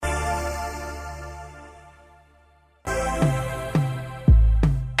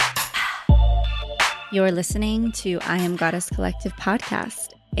You're listening to I Am Goddess Collective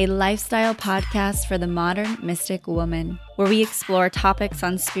podcast, a lifestyle podcast for the modern mystic woman, where we explore topics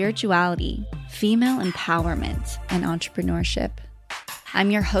on spirituality, female empowerment, and entrepreneurship. I'm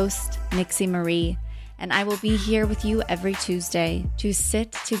your host, Nixie Marie, and I will be here with you every Tuesday to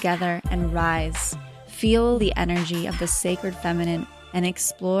sit together and rise, feel the energy of the sacred feminine, and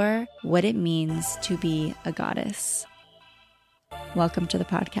explore what it means to be a goddess. Welcome to the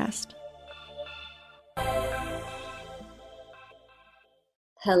podcast.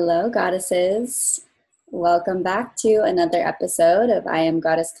 Hello, goddesses. Welcome back to another episode of I Am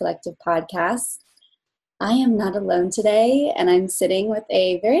Goddess Collective podcast. I am not alone today, and I'm sitting with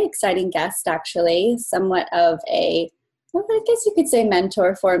a very exciting guest, actually, somewhat of a, well, I guess you could say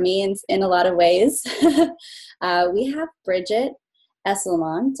mentor for me in a lot of ways. We have Bridget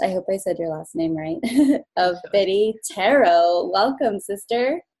Esselmont, I hope I said your last name right, of Biddy Tarot. Welcome,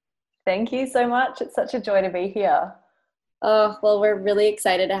 sister. Thank you so much. It's such a joy to be here. Oh, well, we're really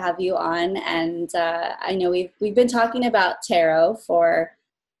excited to have you on. And I know we've been talking about tarot for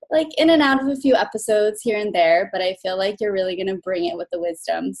like in and out of a few episodes here and there, but I feel like you're really going to bring it with the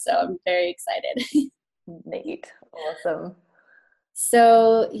wisdom. So I'm very excited. Neat. Awesome.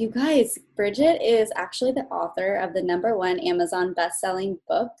 So you guys, Bridget is actually the author of the #1 Amazon best-selling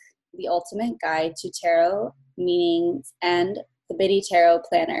book, The Ultimate Guide to Tarot Meanings and the Biddy Tarot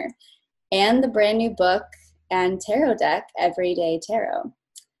Planner, and the brand new book and tarot deck, Everyday Tarot.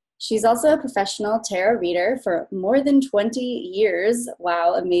 She's also a professional tarot reader for more than 20 years.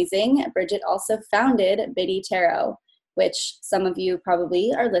 Wow, amazing. Bridget also founded Biddy Tarot, which some of you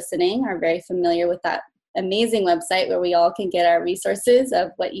probably are listening are very familiar with that amazing website where we all can get our resources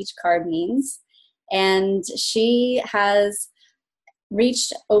of what each card means. And she has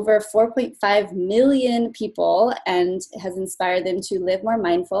reached over 4.5 million people and has inspired them to live more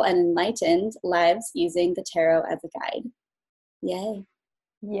mindful and enlightened lives using the tarot as a guide. Yay.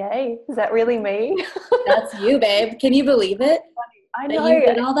 Yay. Is that really me? That's you, babe. Can you believe it? I know. That you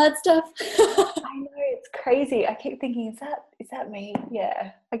did all that stuff? I know. It's crazy. I keep thinking, is that me?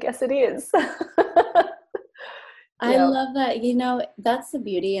 Yeah, I guess it is. I love that. You know, that's the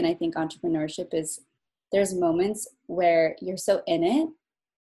beauty. And I think entrepreneurship is, there's moments where you're so in it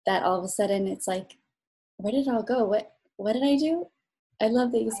that all of a sudden it's like, where did it all go? What did I do? I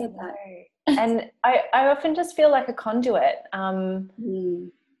love that you said that. And I often just feel like a conduit.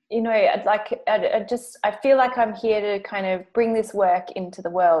 You know, I feel like I'm here to kind of bring this work into the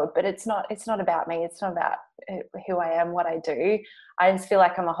world, but it's not about me. It's not about who I am, what I do. I just feel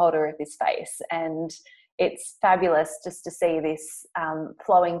like I'm a holder of this space, and it's fabulous just to see this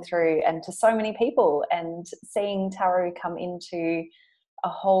flowing through and to so many people, and seeing tarot come into a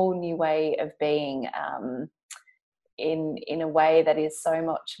whole new way of being in a way that is so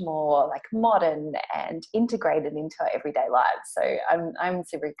much more like modern and integrated into our everyday lives. So I'm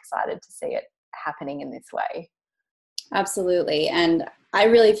super excited to see it happening in this way. Absolutely. And I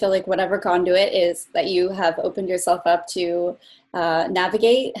really feel like whatever conduit is that you have opened yourself up to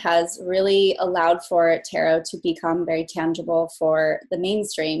navigate has really allowed for tarot to become very tangible for the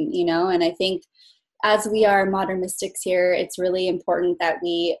mainstream, you know. And I think as we are modern mystics here, it's really important that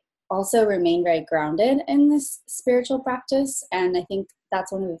we also remain very grounded in this spiritual practice. And I think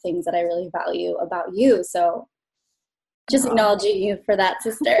that's one of the things that I really value about you. So just acknowledging you for that,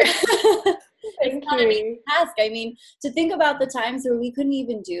 sister. Thank you. Task. I mean, to think about the times where we couldn't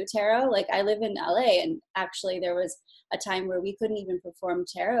even do tarot. Like I live in LA, and actually there was a time where we couldn't even perform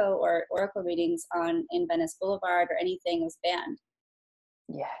tarot or oracle readings in Venice Boulevard or anything was banned.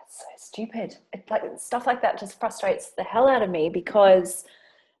 Yeah, it's so stupid. Like stuff like that just frustrates the hell out of me because,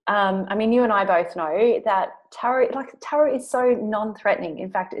 I mean, you and I both know that tarot is so non-threatening.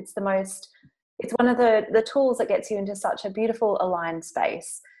 In fact, it's one of the tools that gets you into such a beautiful aligned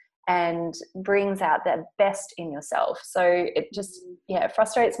space and brings out the best in yourself. So it just, it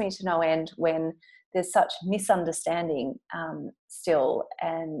frustrates me to no end when there's such misunderstanding still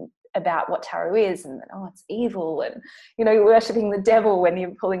and about what tarot is, and it's evil, and you're worshipping the devil when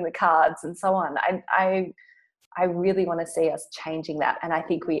you're pulling the cards and so on. I really want to see us changing that, and I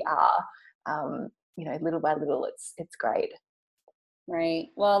think we are. Little by little, it's great. Right.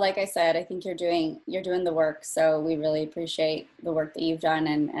 Well, like I said, I think you're doing the work. So we really appreciate the work that you've done.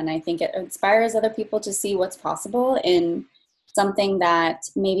 And I think it inspires other people to see what's possible in something that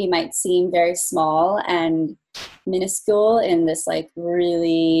maybe might seem very small and minuscule in this like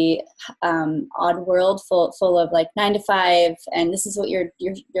really odd world full of like 9 to 5. And this is what your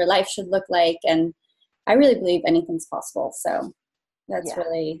life should look like. And I really believe anything's possible. So that's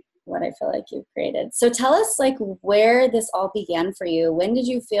really what I feel like you've created. So tell us like where this all began for you. When did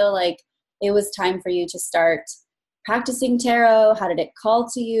you feel like it was time for you to start practicing tarot? How did it call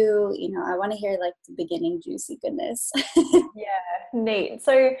to you? I want to hear like the beginning juicy goodness. Yeah, neat.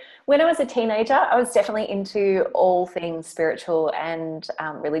 So when I was a teenager, I was definitely into all things spiritual and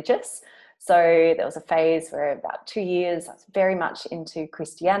religious. So there was a phase where about 2 years I was very much into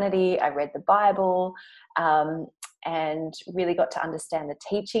Christianity. I read the Bible and really got to understand the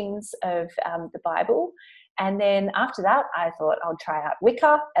teachings of the Bible. And then after that, I thought I'll try out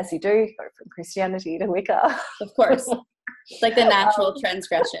Wicca, as you do, go from Christianity to Wicca. Of course. It's like the natural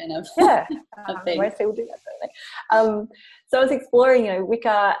transgression of, yeah, of things. most people do that, don't they? So I was exploring,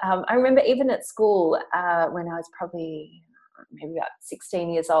 Wicca. I remember even at school when I was probably maybe about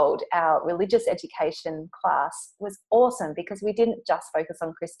 16 years old, our religious education class was awesome because we didn't just focus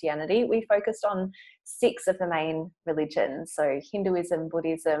on Christianity. We focused on 6 of the main religions. So Hinduism,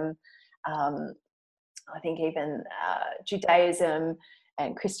 Buddhism, I think even Judaism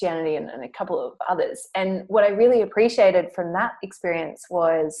and Christianity and a couple of others. And what I really appreciated from that experience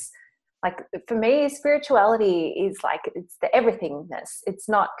was, like, for me, spirituality is like, it's the everythingness. It's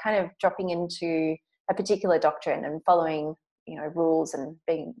not kind of dropping into a particular doctrine and following, rules and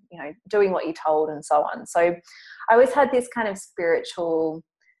being, doing what you're told and so on. So I always had this kind of spiritual,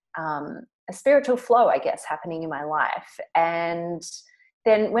 a spiritual flow, I guess, happening in my life. And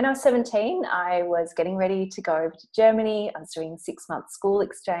then when I was 17, I was getting ready to go over to Germany. I was doing a 6-month school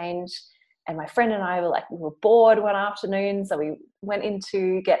exchange, and my friend and I we were bored one afternoon. So we went in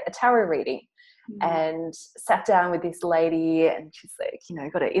to get a tarot reading and sat down with this lady, and she's like,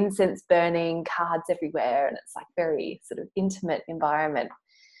 got her incense burning, cards everywhere. And it's like very sort of intimate environment.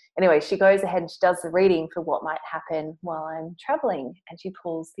 Anyway, she goes ahead and she does the reading for what might happen while I'm traveling. And she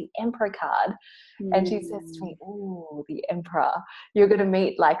pulls the Emperor card and she says to me, "Oh, the Emperor, you're going to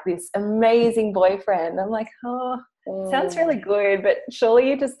meet like this amazing boyfriend." I'm like, oh, sounds really good, but surely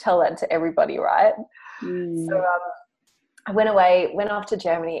you just tell that to everybody, right? So I went away, went off to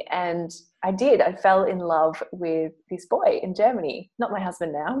Germany, and I did. I fell in love with this boy in Germany. Not my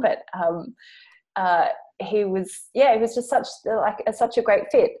husband now, but he was just such a great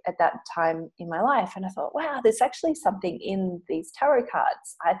fit at that time in my life. And I thought, wow, there's actually something in these tarot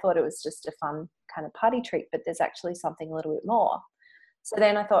cards. I thought it was just a fun kind of party trick, but there's actually something a little bit more. So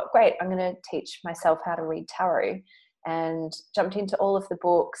then I thought, great, I'm going to teach myself how to read tarot, and jumped into all of the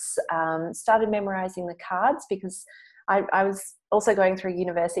books, started memorizing the cards because I was also going through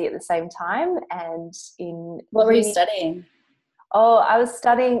university at the same time. And what were you studying? Oh, I was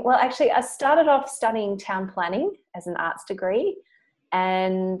studying, well, actually, I started off studying town planning as an arts degree,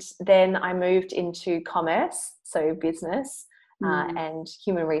 and then I moved into commerce, so business, and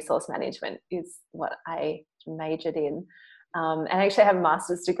human resource management is what I majored in. And I actually have a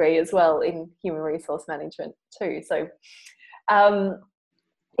master's degree as well in human resource management too. So,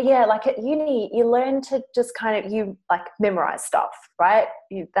 like at uni, you learn to just memorize stuff, right?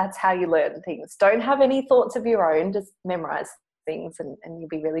 That's how you learn things. Don't have any thoughts of your own, just memorize things and you'll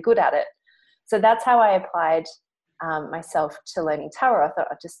be really good at it. So that's how I applied myself to learning tarot. I thought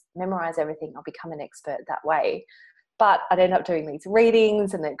I'd just memorize everything, I'll become an expert that way. But I'd end up doing these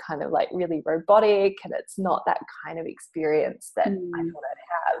readings and they're kind of like really robotic, and it's not that kind of experience that I thought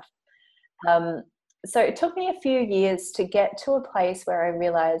I'd have. So it took me a few years to get to a place where I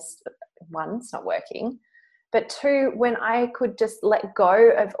realized, 1, it's not working, but 2, when I could just let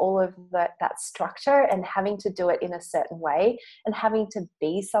go of all of that structure and having to do it in a certain way and having to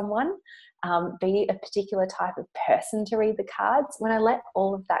be someone, be a particular type of person to read the cards, when I let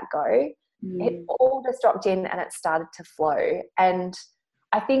all of that go, it all just dropped in and it started to flow. And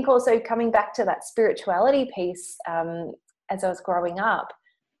I think also coming back to that spirituality piece, as I was growing up,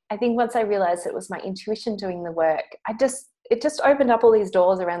 I think once I realized it was my intuition doing the work, it just opened up all these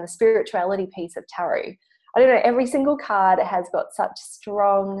doors around the spirituality piece of tarot. I don't know, every single card has got such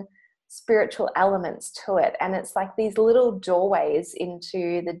strong spiritual elements to it. And it's like these little doorways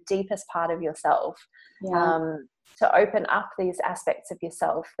into the deepest part of yourself, to open up these aspects of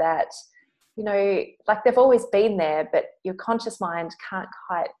yourself that, like they've always been there, but your conscious mind can't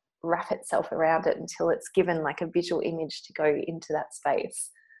quite wrap itself around it until it's given like a visual image to go into that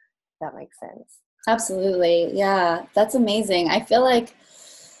space. If that makes sense. Absolutely. Yeah, that's amazing. I feel like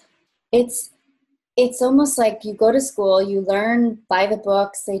it's almost like you go to school, you learn by the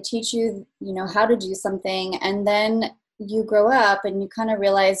books, they teach you, how to do something, and then you grow up and you kind of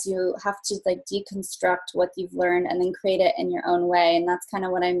realize you have to like deconstruct what you've learned and then create it in your own way. And that's kind of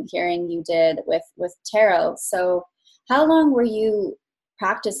what I'm hearing you did with tarot. So how long were you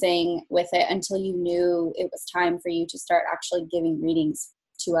practicing with it until you knew it was time for you to start actually giving readings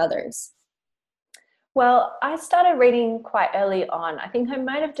to others? Well, I started reading quite early on. I think I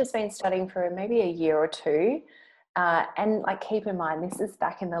might have just been studying for maybe a year or two. And like, keep in mind, this is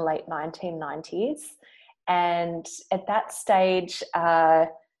back in the late 1990s. And at that stage,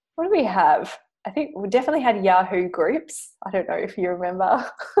 what do we have? I think we definitely had Yahoo groups. I don't know if you remember.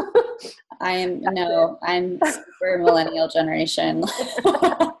 I'm super millennial generation.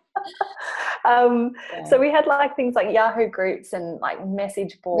 So we had like things like Yahoo groups and like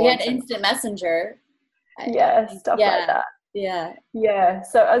message boards. We had instant messenger. Stuff like that. Yeah.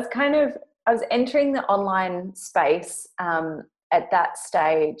 So I was entering the online space at that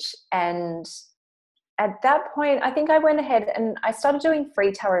stage, and at that point, I think I went ahead and I started doing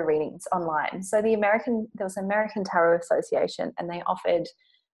free tarot readings online. So there was an American Tarot Association, and they offered,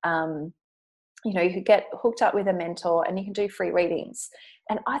 you could get hooked up with a mentor and you can do free readings.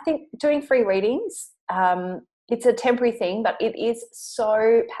 And I think doing free readings, it's a temporary thing, but it is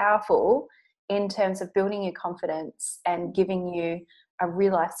so powerful in terms of building your confidence and giving you a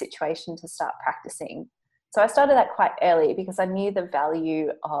real life situation to start practicing. So I started that quite early because I knew the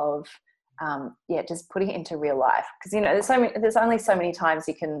value of just putting it into real life. Because there's only so many times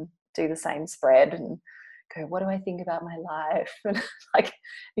you can do the same spread and go, what do I think about my life? And like,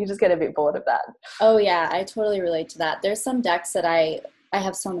 you just get a bit bored of that. Oh yeah, I totally relate to that. There's some decks that I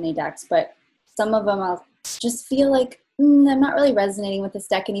have so many decks, but some of them I'll just feel like I'm not really resonating with this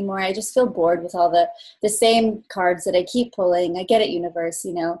deck anymore. I just feel bored with all the same cards that I keep pulling. I get it, universe,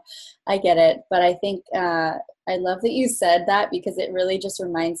 I get it. But I think I love that you said that, because it really just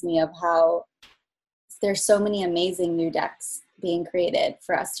reminds me of how there's so many amazing new decks being created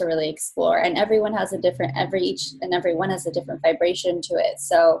for us to really explore. And everyone has every one has a different vibration to it.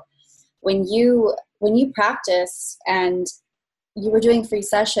 So when you practice and you were doing free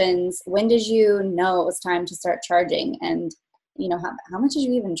sessions, when did you know it was time to start charging? And how much did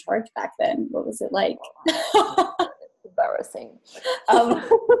you even charge back then? What was it like? Embarrassing.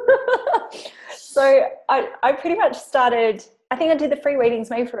 So I pretty much started, I think I did the free readings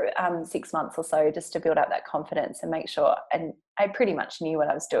maybe for 6 months or so, just to build up that confidence and make sure, and I pretty much knew what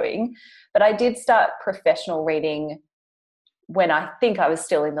I was doing. But I did start professional reading when I think I was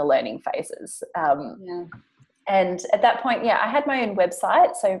still in the learning phases. And at that point, I had my own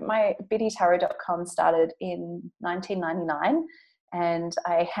website. So my biddytarot.com started in 1999, and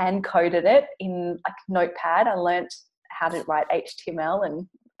I hand coded it in like Notepad. I learnt how to write HTML and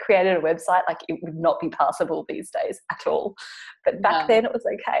created a website. Like, it would not be passable these days at all, but back then it was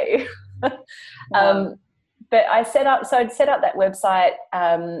okay. But I'd set up that website,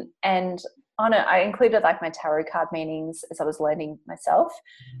 and on it, I included like my tarot card meanings as I was learning myself,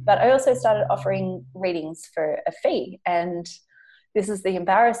 but I also started offering readings for a fee. And this is the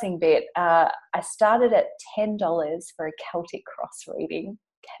embarrassing bit. I started at $10 for a Celtic Cross reading.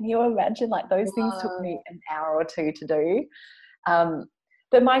 Can you imagine? Like, those things took me an hour or two to do.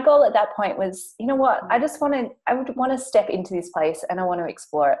 But my goal at that point was, you know what, I would want to step into this place and I want to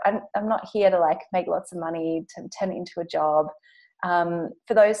explore it. I'm not here to like make lots of money to turn it into a job.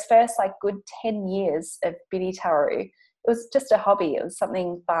 For those first like good 10 years of Biddy Tarot, it was just a hobby. It was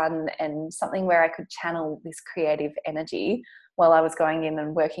something fun and something where I could channel this creative energy while I was going in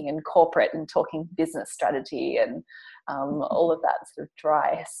and working in corporate and talking business strategy and all of that sort of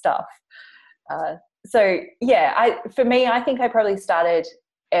dry stuff. For me, I think I probably started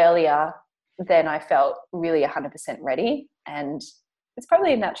earlier than I felt really 100% ready. And it's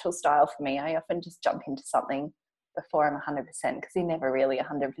probably a natural style for me. I often just jump into something before I'm 100%, because you're never really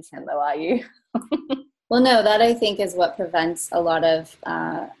 100% though, are you? Well, no, that I think is what prevents a lot of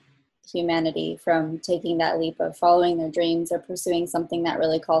humanity from taking that leap of following their dreams or pursuing something that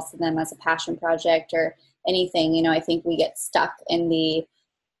really calls to them as a passion project or anything. I think we get stuck in the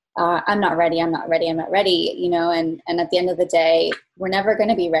I'm not ready, and at the end of the day, we're never going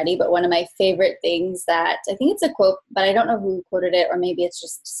to be ready. But one of my favorite things that, I think it's a quote, but I don't know who quoted it, or maybe it's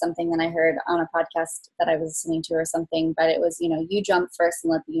just something that I heard on a podcast that I was listening to or something, but it was, you jump first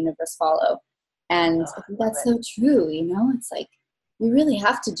and let the universe follow. And I think that's so true. It's like, you really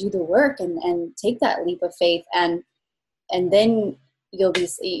have to do the work and take that leap of faith, and then you'll be,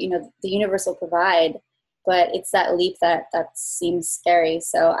 the universe will provide. But it's that leap that seems scary.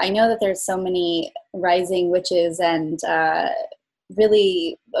 So I know that there's so many rising witches and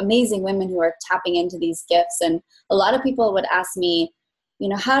really amazing women who are tapping into these gifts. And a lot of people would ask me,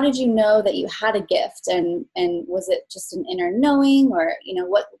 how did you know that you had a gift? And was it just an inner knowing, or,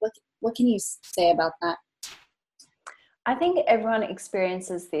 what can you say about that? I think everyone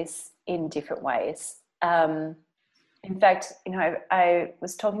experiences this in different ways. In fact, I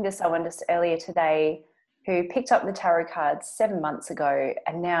was talking to someone just earlier today who picked up the tarot cards 7 months ago,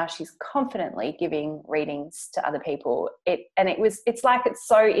 and now she's confidently giving readings to other people. It's like it's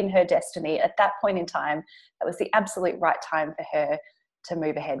so in her destiny at that point in time. That was the absolute right time for her to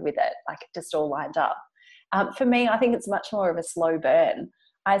move ahead with it. Like, it just all lined up. For me, I think it's much more of a slow burn.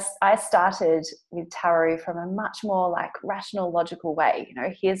 I started with tarot from a much more like rational, logical way. You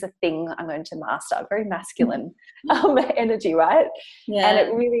know, here's a thing I'm going to master. Very masculine energy, right? Yeah. And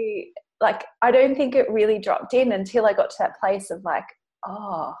it really, like, I don't think it really dropped in until I got to that place of like,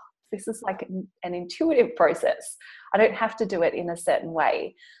 oh, this is like an intuitive process. I don't have to do it in a certain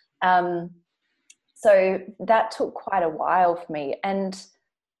way. So that took quite a while for me. And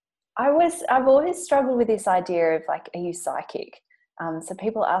I've always struggled with this idea of like, are you psychic? So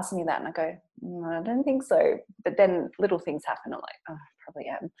people ask me that and I go, I don't think so. But then little things happen. I'm like, oh, I probably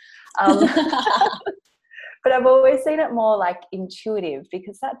am. But I've always seen it more like intuitive,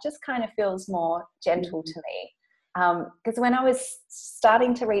 because that just kind of feels more gentle to me. Because when I was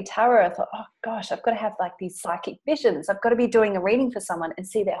starting to read tarot, I thought, oh gosh, I've got to have like these psychic visions. I've got to be doing a reading for someone and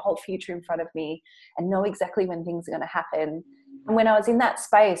see their whole future in front of me and know exactly when things are going to happen. And when I was in that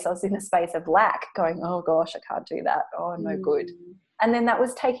space, I was in a space of lack, going, oh gosh, I can't do that. Oh, no good. And then that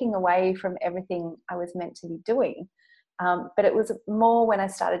was taking away from everything I was meant to be doing. But it was more when I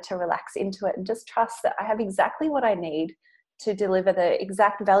started to relax into it and just trust that I have exactly what I need to deliver the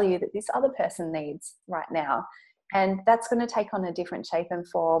exact value that this other person needs right now. And that's going to take on a different shape and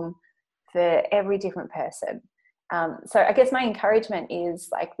form for every different person. So I guess my encouragement is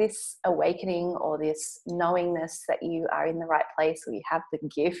like this awakening or this knowingness that you are in the right place, or you have the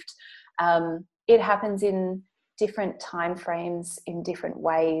gift. It happens in different time frames, in different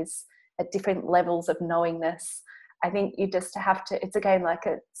ways, at different levels of knowingness. I think you just have to, it's again like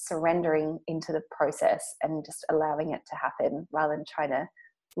a surrendering into the process and just allowing it to happen rather than trying to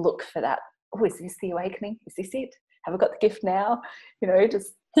look for that. Oh, is this the awakening? Is this it? Have I got the gift now? You know,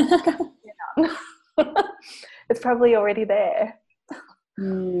 just it's probably already there.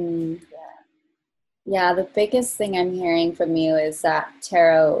 Yeah, the biggest thing I'm hearing from you is that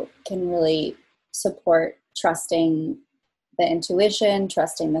tarot can really support trusting the intuition,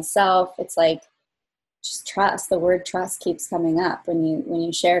 trusting the self. It's like, just trust. The word trust keeps coming up when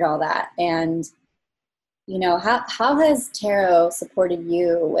you shared all that. And you know, how has tarot supported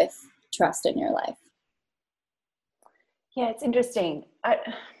you with trust in your life? Yeah, it's interesting. I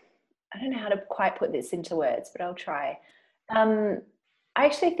don't know how to quite put this into words, but I'll try. I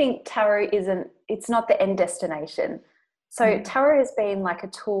actually think tarot it's not the end destination. So tarot has been like a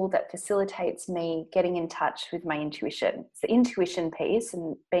tool that facilitates me getting in touch with my intuition. It's the intuition piece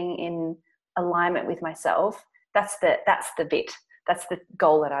and being in alignment with myself. That's the bit. That's the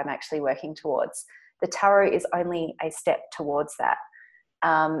goal that I'm actually working towards. The tarot is only a step towards that.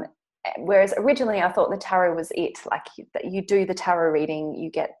 Whereas originally I thought the tarot was it, like you do the tarot reading, you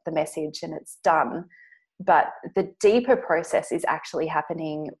get the message and it's done. But the deeper process is actually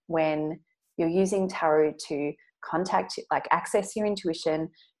happening when you're using tarot to access your intuition,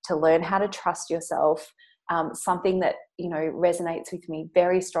 to learn how to trust yourself. Something that, you know, resonates with me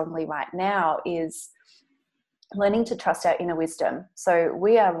very strongly right now is learning to trust our inner wisdom. So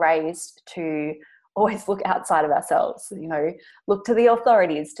we are raised to always look outside of ourselves, you know, look to the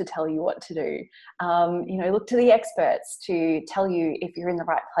authorities to tell you what to do, you know, look to the experts to tell you if you're in the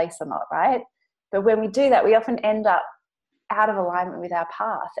right place or not, right? But when we do that, we often end up out of alignment with our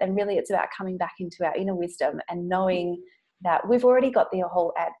path. And really it's about coming back into our inner wisdom and knowing that we've already got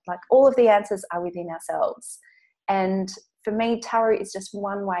all of the answers are within ourselves. And for me, tarot is just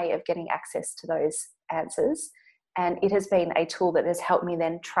one way of getting access to those answers. And it has been a tool that has helped me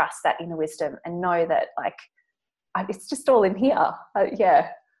then trust that inner wisdom and know that it's just all in here.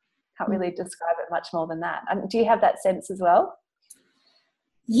 Can't really describe it much more than that. Do you have that sense as well?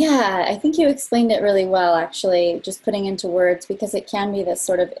 Yeah, I think you explained it really well, actually, just putting into words, because it can be this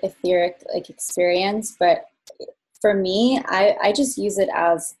sort of etheric experience. But for me, I just use it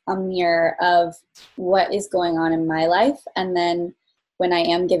as a mirror of what is going on in my life. And then when I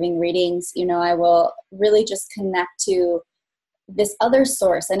am giving readings, you know, I will really just connect to this other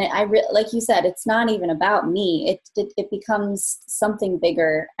source. And like you said, it's not even about me. It becomes something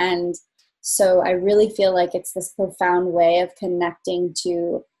bigger. And so I really feel like it's this profound way of connecting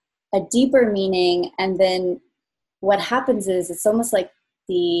to a deeper meaning. And then what happens is it's almost like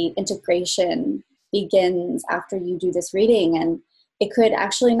the integration begins after you do this reading, and it could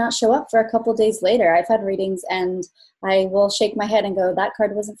actually not show up for a couple days later. I've had readings and I will shake my head and go, that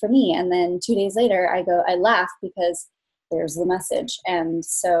card wasn't for me. And then 2 days later I laugh because there's the message. And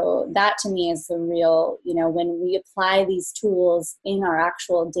so that to me is the real, you know, when we apply these tools in our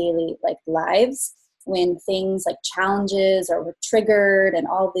actual daily lives, when things like challenges or we're triggered and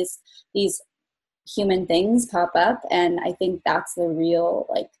all these human things pop up. And I think that's the real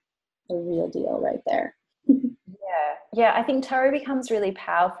deal right there. Yeah. I think tarot becomes really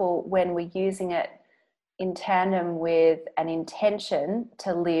powerful when we're using it in tandem with an intention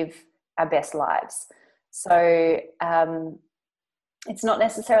to live our best lives. So it's not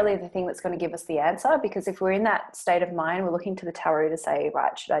necessarily the thing that's going to give us the answer, because if we're in that state of mind, we're looking to the tarot to say,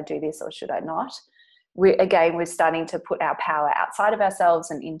 right, should I do this or should I not? We're starting to put our power outside of ourselves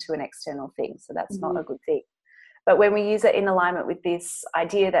and into an external thing. So that's not a good thing. But when we use it in alignment with this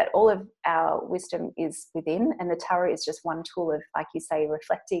idea that all of our wisdom is within, and the tarot is just one tool of, like you say,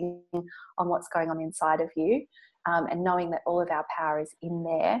 reflecting on what's going on inside of you, and knowing that all of our power is in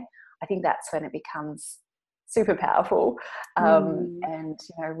there, I think that's when it becomes super powerful, and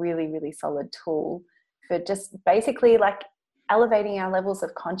really, really solid tool for just basically like elevating our levels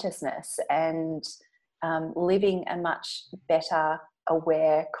of consciousness and living a much better,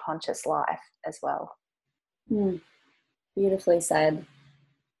 aware, conscious life as well. Beautifully said.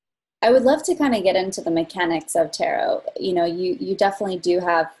 I would love to kind of get into the mechanics of tarot. You definitely do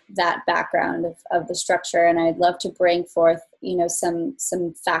have that background of the structure, and I'd love to bring forth, some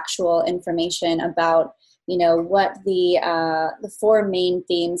factual information about, what the four main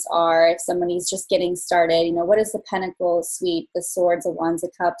themes are. If somebody's just getting started, what is the Pentacle suite, the Swords, the Wands,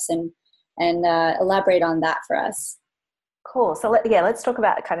 the Cups, and elaborate on that for us. Cool. So let's talk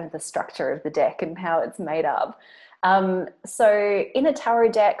about kind of the structure of the deck and how it's made up. So in a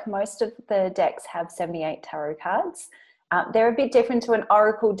tarot deck, most of the decks have 78 tarot cards. They're a bit different to an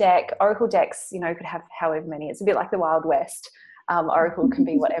oracle deck. Oracle decks, could have however many. It's a bit like the Wild West. Oracle can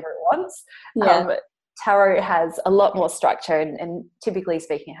be whatever it wants. Yeah. Tarot has a lot more structure, and typically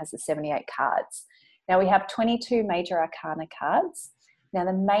speaking, it has the 78 cards. Now we have 22 major arcana cards. Now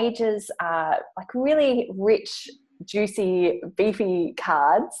the majors are like really rich, juicy, beefy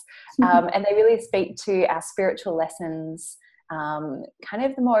cards, and they really speak to our spiritual lessons, kind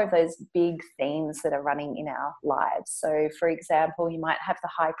of more of those big themes that are running in our lives. So for example, you might have the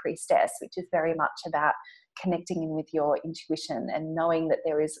High Priestess, which is very much about connecting in with your intuition and knowing that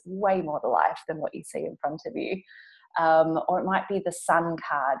there is way more to life than what you see in front of you. Or it might be the Sun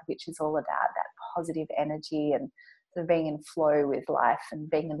card, which is all about that positive energy and sort of being in flow with life and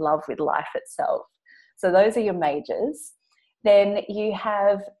being in love with life itself. So those are your majors. Then you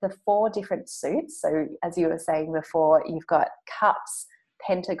have the four different suits. So as you were saying before, you've got cups,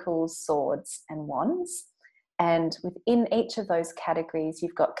 pentacles, swords, and wands. And within each of those categories,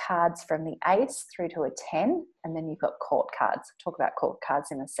 you've got cards from the ace through to a 10, and then you've got court cards. I'll talk about court cards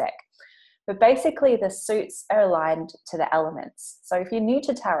in a sec. But basically the suits are aligned to the elements. So if you're new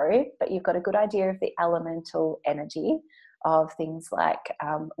to tarot, but you've got a good idea of the elemental energy of things like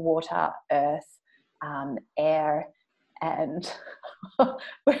water, earth, air, and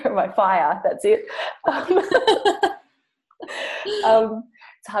where am I? Fire. That's it.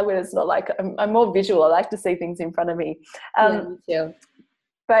 It's hard when it's not like I'm more visual. I like to see things in front of me. Me too.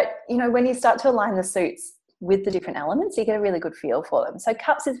 But when you start to align the suits with the different elements, you get a really good feel for them. So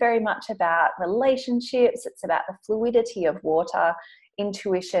cups is very much about relationships. It's about the fluidity of water,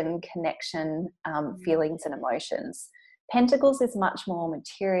 intuition, connection, feelings and emotions. Pentacles is much more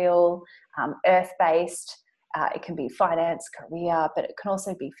material, earth-based. It can be finance, career, but it can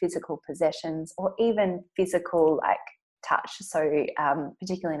also be physical possessions or even physical like touch. So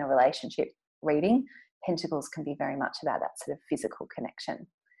particularly in a relationship reading, pentacles can be very much about that sort of physical connection.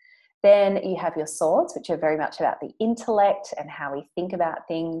 Then you have your swords, which are very much about the intellect and how we think about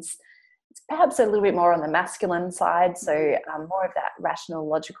things. It's perhaps a little bit more on the masculine side, so more of that rational,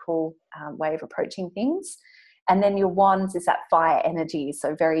 logical way of approaching things. And then your wands is that fire energy,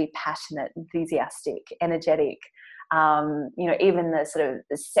 so very passionate, enthusiastic, energetic. Even the sort of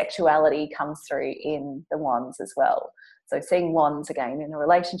the sexuality comes through in the wands as well. So seeing wands again in a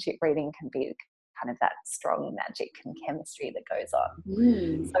relationship reading can be kind of that strong magic and chemistry that goes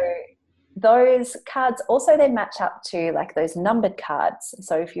on. So those cards also then match up to like those numbered cards.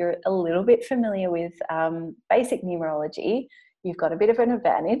 So if you're a little bit familiar with basic numerology, you've got a bit of an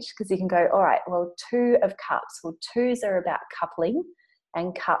advantage because you can go, all right, well, 2 of cups. Well, 2s are about coupling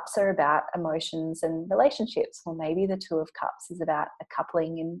and cups are about emotions and relationships. Well, maybe the 2 of cups is about a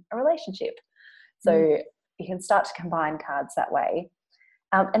coupling in a relationship. So you can start to combine cards that way.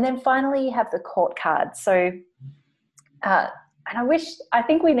 And then finally you have the court cards. So, and I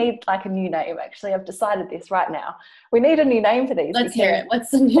think we need like a new name. Actually, I've decided this right now. We need a new name for these. Let's hear it.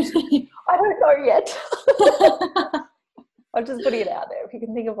 What's the new name? I don't know yet. I'm just putting it out there. If you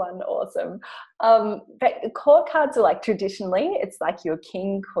can think of one, awesome. But court cards are like traditionally, it's like your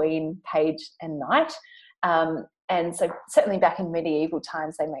king, queen, page, and knight. And so certainly back in medieval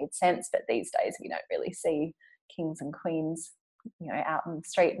times, they made sense, but these days we don't really see kings and queens, out in the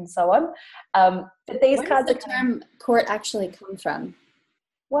street and so on. But these Where cards does the term court actually come from?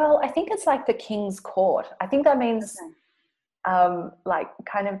 Well, I think it's like the king's court. I think that means like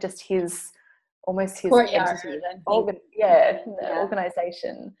kind of just his courtyard,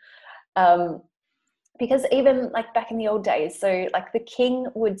 organization. Because even like back in the old days, so like the king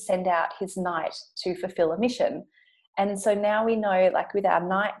would send out his knight to fulfill a mission. And so now we know, like with our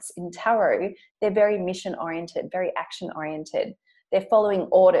knights in tarot, they're very mission oriented, very action oriented. They're following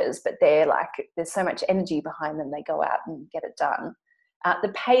orders, but there's so much energy behind them, they go out and get it done.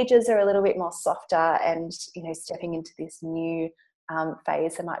 The pages are a little bit more softer and, stepping into this new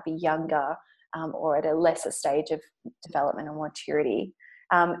phase. They might be younger or at a lesser stage of development or maturity.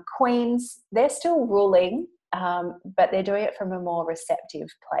 Queens, they're still ruling, but they're doing it from a more receptive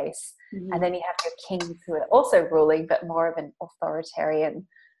place. Mm-hmm. And then you have your kings who are also ruling, but more of an authoritarian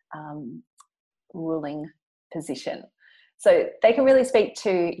ruling position. So they can really speak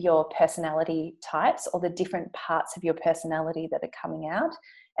to your personality types or the different parts of your personality that are coming out.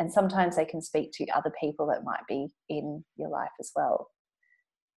 And sometimes they can speak to other people that might be in your life as well.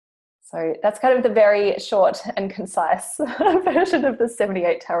 So that's kind of the very short and concise version of the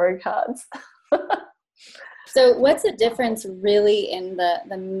 78 tarot cards. So what's the difference really in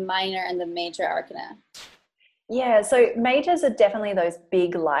the minor and the major arcana? Yeah, so majors are definitely those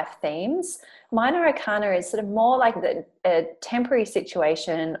big life themes. Minor arcana is sort of more like a temporary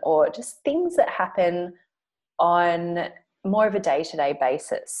situation or just things that happen on more of a day-to-day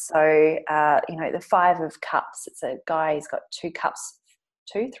basis. So, the Five of Cups, it's a guy, he's got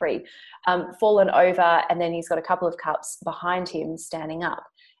three, fallen over, and then he's got a couple of cups behind him standing up.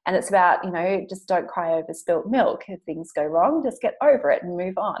 And it's about, just don't cry over spilt milk. If things go wrong, just get over it and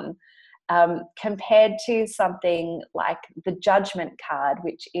move on. Compared to something like the Judgment card,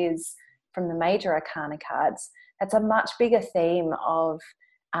 which is from the major arcana cards, that's a much bigger theme of,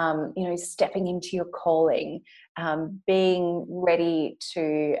 stepping into your calling, being ready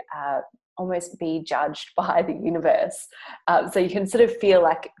to almost be judged by the universe. So you can sort of feel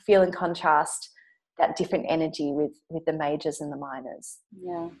in contrast that different energy with the majors and the minors.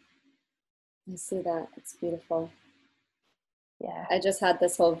 Yeah, I see that. It's beautiful. Yeah, I just had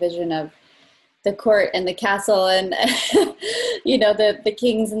this whole vision of the court and the castle and the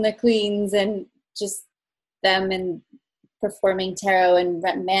kings and the queens and just them and performing tarot and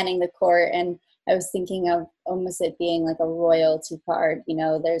manning the court. And I was thinking of almost it being like a royalty card.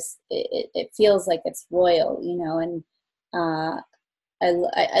 It feels like it's royal, and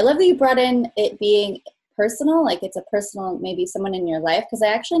I love that you brought in it being personal, like it's a personal, maybe someone in your life, because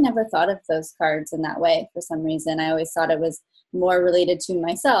I actually never thought of those cards in that way for some reason. I always thought it was more related to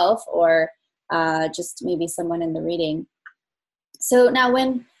myself or just maybe someone in the reading. So now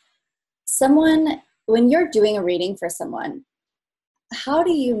when you're doing a reading for someone, how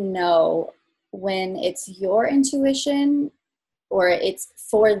do you know when it's your intuition or it's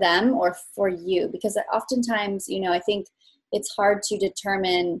for them or for you? Because oftentimes, I think it's hard to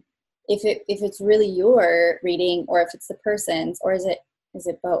determine if it's really your reading or if it's the person's, or is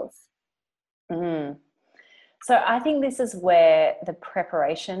it both? Mm. So I think this is where the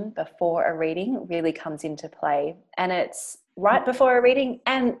preparation before a reading really comes into play. And it's right before a reading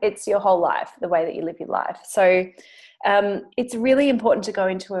and it's your whole life, the way that you live your life. So it's really important to go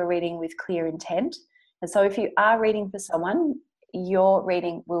into a reading with clear intent. And so if you are reading for someone, your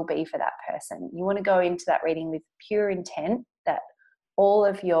reading will be for that person. You want to go into that reading with pure intent that all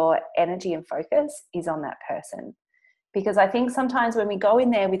of your energy and focus is on that person. Because I think sometimes when we go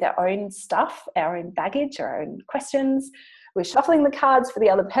in there with our own stuff, our own baggage, our own questions, we're shuffling the cards for the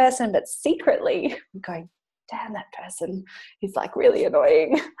other person, but secretly we're going, damn, that person is like really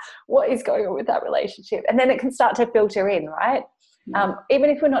annoying. What is going on with that relationship? And then it can start to filter in, right? Mm-hmm. Even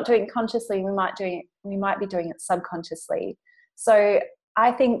if we're not doing it consciously, we might be doing it subconsciously. So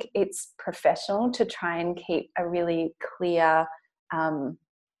I think it's professional to try and keep a really clear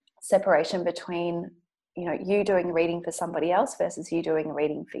separation between you doing a reading for somebody else versus you doing a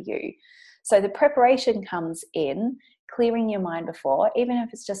reading for you. So the preparation comes in clearing your mind before, even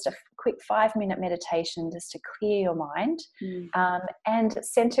if it's just a quick 5-minute meditation just to clear your mind, and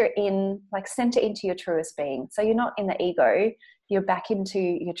center into your truest being. So you're not in the ego, you're back into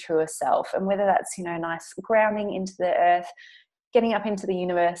your truest self. And whether that's, nice grounding into the earth, getting up into the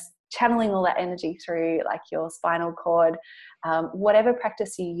universe, channeling all that energy through like your spinal cord, whatever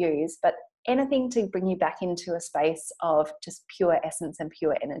practice you use, but anything to bring you back into a space of just pure essence and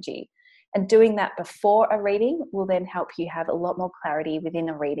pure energy. And doing that before a reading will then help you have a lot more clarity within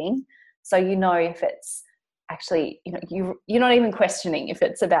a reading. So you know if it's actually, you're not even questioning if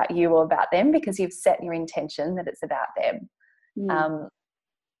it's about you or about them, because you've set your intention that it's about them.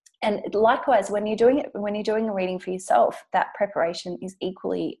 And likewise, when you're doing a reading for yourself, that preparation is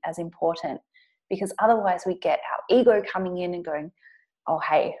equally as important, because otherwise we get our ego coming in and going, oh,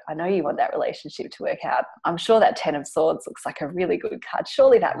 hey, I know you want that relationship to work out. I'm sure that 10 of Swords looks like a really good card.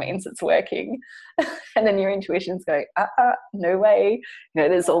 Surely that means it's working. And then your intuition's going, no way.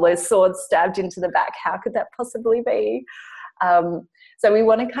 There's all those swords stabbed into the back. How could that possibly be? So we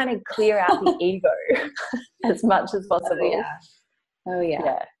want to kind of clear out the ego as much as possible. Oh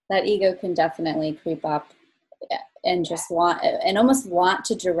yeah. That ego can definitely creep up and just almost want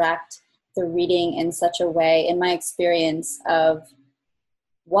to direct the reading in such a way, in my experience, of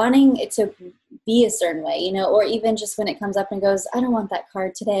wanting it to be a certain way, or even just when it comes up and goes, I don't want that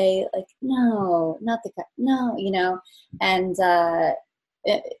card today. Like, no, not the card. No, and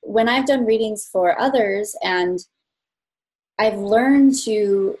when I've done readings for others, and I've learned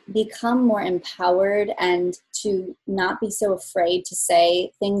to become more empowered and to not be so afraid to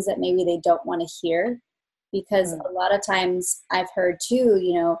say things that maybe they don't want to hear. Because a lot of times I've heard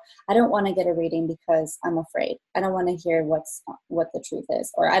too, I don't want to get a reading because I'm afraid. I don't want to hear what the truth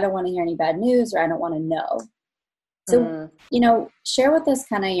is, or I don't want to hear any bad news, or I don't want to know. So, share with us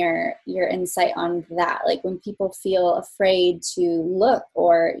kind of your insight on that. Like when people feel afraid to look,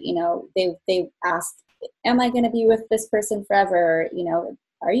 or, they ask, am I going to be with this person forever?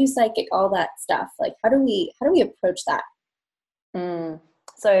 Are you psychic? All that stuff. Like, how do we approach that?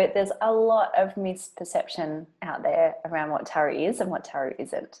 So there's a lot of misperception out there around what tarot is and what tarot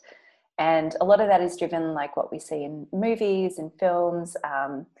isn't. And a lot of that is driven like what we see in movies and films,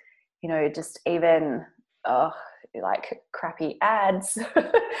 just even like crappy ads.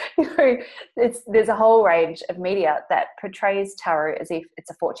 There's a whole range of media that portrays tarot as if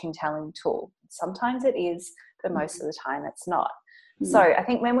it's a fortune telling tool. Sometimes it is, but most of the time it's not. So I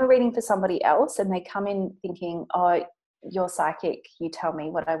think when we're reading for somebody else and they come in thinking, oh, you're psychic, you tell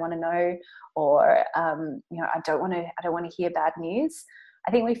me what I want to know, or I don't want to hear bad news. I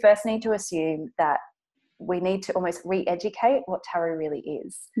think we first need to assume that we need to almost re-educate what tarot really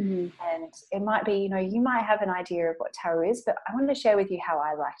is. And it might be, you might have an idea of what tarot is, but I want to share with you how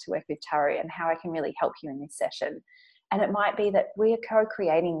I like to work with tarot and how I can really help you in this session. And it might be that we are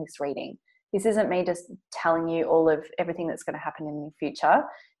co-creating this reading. This isn't me just telling you all of everything that's going to happen in the future.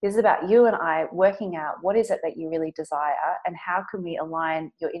 This is about you and I working out what is it that you really desire, and how can we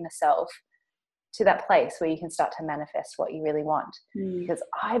align your inner self to that place where you can start to manifest what you really want. Because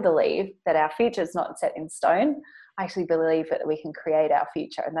I believe that our future is not set in stone. I actually believe that we can create our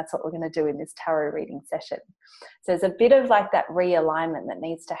future, and that's what we're going to do in this tarot reading session. So there's a bit of like that realignment that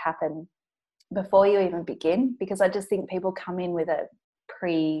needs to happen before you even begin, because I just think people come in with a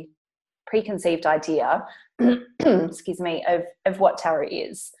preconceived idea excuse me, of what tarot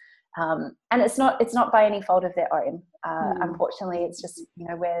is, and it's not by any fault of their own. Unfortunately, it's just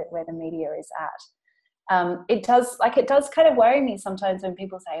where the media is at. It does kind of worry me sometimes when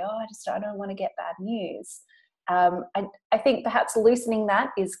people say, oh, I don't want to get bad news. I think perhaps loosening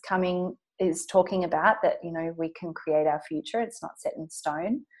that is talking about that we can create our future. It's not set in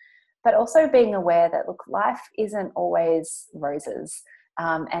stone, but also being aware that look, life isn't always roses.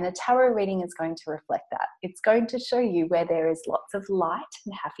 And a tarot reading is going to reflect that. It's going to show you where there is lots of light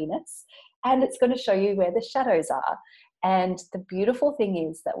and happiness, and it's going to show you where the shadows are. And the beautiful thing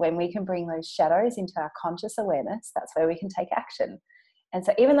is that when we can bring those shadows into our conscious awareness, that's where we can take action. And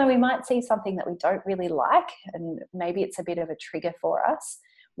so even though we might see something that we don't really like, and maybe it's a bit of a trigger for us,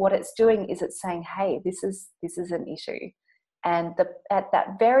 what it's doing is it's saying, hey, this is an issue. And at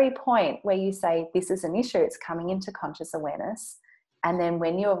that very point where you say this is an issue, it's coming into conscious awareness. And then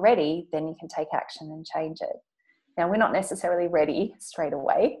when you're ready, then you can take action and change it. Now, we're not necessarily ready straight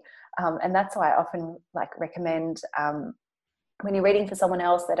away. And that's why I often recommend when you're reading for someone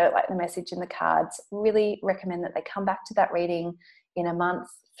else, they don't like the message in the cards, really recommend that they come back to that reading in a month,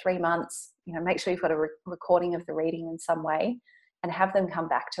 3 months, make sure you've got a recording of the reading in some way and have them come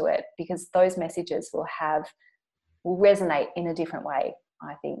back to it, because those messages will resonate in a different way,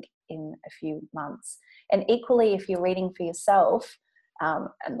 I think, in a few months. And equally, if you're reading for yourself,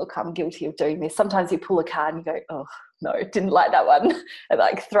 and look, I'm guilty of doing this. Sometimes you pull a card and you go, oh, no, didn't like that one. And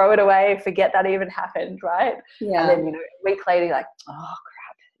throw it away, forget that even happened, right? Yeah. And then, a week later, you're like, oh,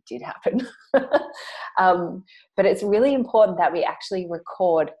 crap, did happen. But it's really important that we actually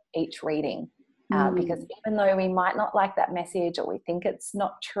record each reading, because even though we might not like that message or we think it's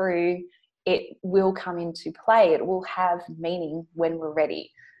not true, it will come into play. It will have meaning when we're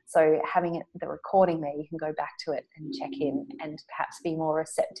ready. So having it, the recording there, you can go back to it and check in and perhaps be more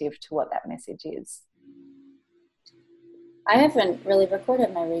receptive to what that message is. I haven't really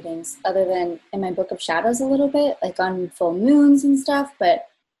recorded my readings other than in my Book of Shadows a little bit, like on full moons and stuff, but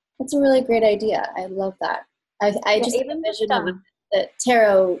that's a really great idea. I love that. I just have a vision of a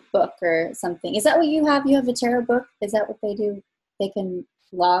tarot book or something. Is that what you have? You have a tarot book? Is that what they do? They can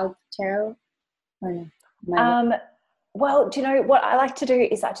log tarot? Or no? Well, do you know what I like to do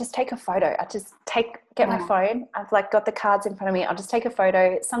is I just take a photo. I just get my phone. I've like got the cards in front of me. I'll just take a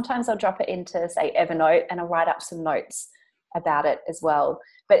photo. Sometimes I'll drop it into, say, Evernote, and I'll write up some notes about it as well.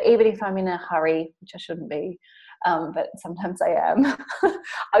 But even if I'm in a hurry, which I shouldn't be, but sometimes I am,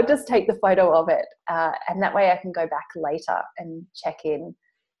 I'll just take the photo of it. And that way I can go back later and check in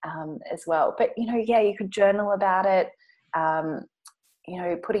as well. But, you could journal about it.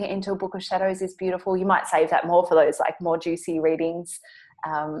 Putting it into a Book of Shadows is beautiful. You might save that more for those like more juicy readings,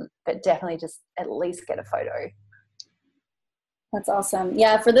 but definitely just at least get a photo. That's awesome.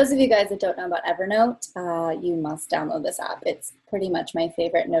 Yeah, for those of you guys that don't know about Evernote, you must download this app. It's pretty much my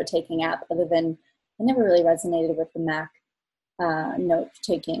favorite note-taking app, other than I never really resonated with the Mac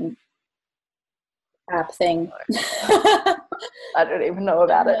note-taking app thing. I don't even know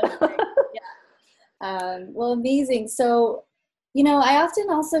about it. Yeah. Well, amazing. So, I often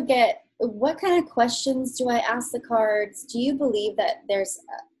also get, what kind of questions do I ask the cards? Do you believe that there's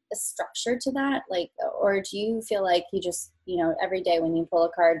a structure to that? Or do you feel like you just, every day when you pull a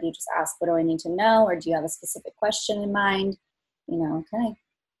card, you just ask, what do I need to know? Or do you have a specific question in mind? Kind of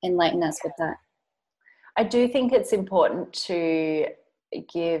enlighten us with that. I do think it's important to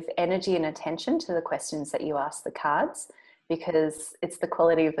give energy and attention to the questions that you ask the cards, because it's the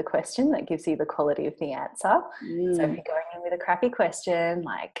quality of the question that gives you the quality of the answer. So if you're going in with a crappy question,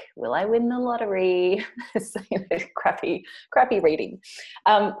 like, will I win the lottery? crappy reading.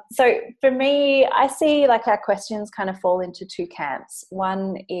 So for me, I see like our questions kind of fall into two camps.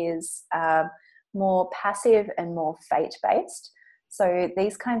 One is more passive and more fate-based. So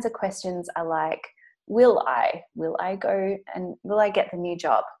these kinds of questions are like, will I go and will I get the new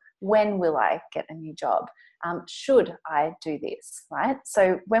job? When will I get a new job? Should I do this, right?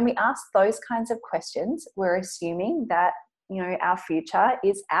 So when we ask those kinds of questions, we're assuming that, our future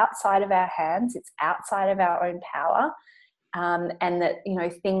is outside of our hands, it's outside of our own power, and that,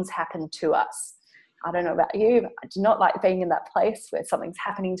 things happen to us. I don't know about you, but I do not like being in that place where something's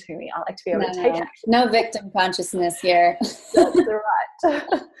happening to me. I like to be able to take action. No victim consciousness here. That's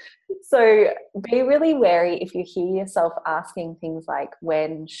right. So be really wary if you hear yourself asking things like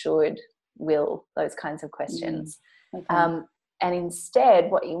when, should, will, those kinds of questions. Okay. And instead,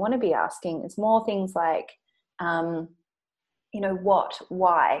 what you want to be asking is more things like, what,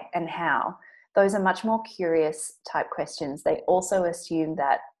 why, and how. Those are much more curious type questions. They also assume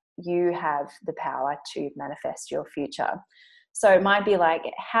that you have the power to manifest your future. So it might be like,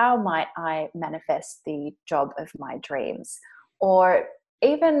 how might I manifest the job of my dreams? Or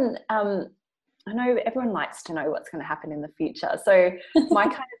even, I know everyone likes to know what's going to happen in the future. So my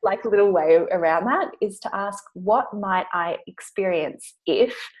kind of like little way around that is to ask, what might I experience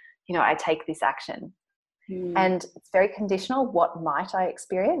if, I take this action? And it's very conditional. What might I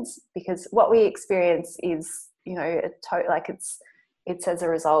experience? Because what we experience is, it's as a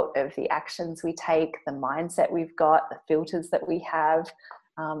result of the actions we take, the mindset we've got, the filters that we have,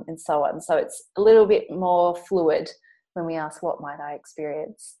 and so on. So it's a little bit more fluid when we ask, what might I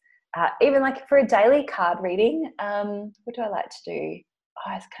experience? Even like for a daily card reading, what do I like to do?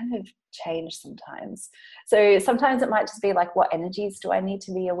 It's kind of changed sometimes. So sometimes it might just be like, what energies do I need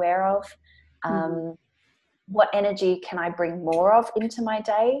to be aware of? What energy can I bring more of into my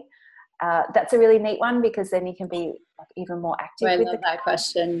day? That's a really neat one, because then you can be like even more active. I love that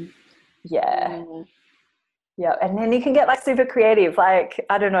question. Yeah. Yeah. And then you can get like super creative. Like,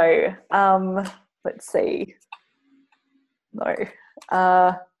 I don't know. Let's see. No.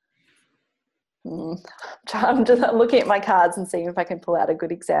 I'm looking at my cards and seeing if I can pull out a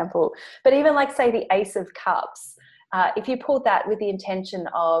good example. But even like, say, the Ace of Cups, if you pulled that with the intention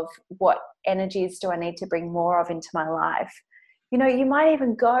of what energies do I need to bring more of into my life, you might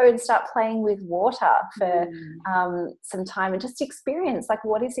even go and start playing with water for some time and just experience, like,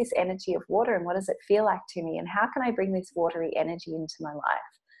 what is this energy of water and what does it feel like to me, and how can I bring this watery energy into my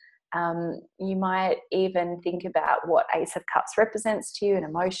life? You might even think about what Ace of Cups represents to you and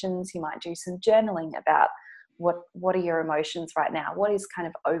emotions. You might do some journaling about what are your emotions right now? What is kind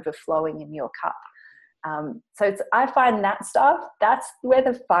of overflowing in your cup? So I find that stuff, that's where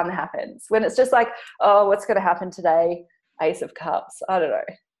the fun happens. When it's just like, oh, what's going to happen today? Ace of Cups. I don't know.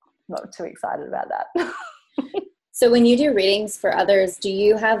 Not too excited about that. So when you do readings for others, do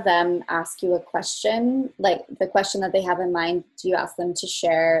you have them ask you a question, like the question that they have in mind? Do you ask them to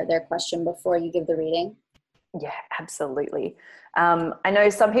share their question before you give the reading? Yeah, absolutely. I know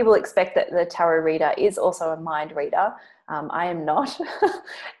some people expect that the tarot reader is also a mind reader. I am not.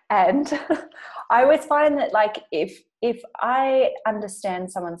 And I always find that, like, if I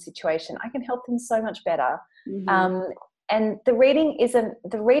understand someone's situation, I can help them so much better. Mm-hmm. And the reading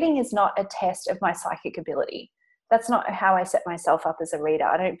is not a test of my psychic ability. That's not how I set myself up as a reader.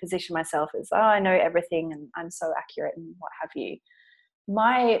 I don't position myself as, oh, I know everything and I'm so accurate and what have you.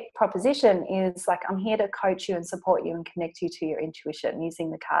 My proposition is, like, I'm here to coach you and support you and connect you to your intuition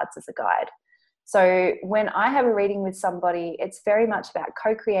using the cards as a guide. So when I have a reading with somebody, it's very much about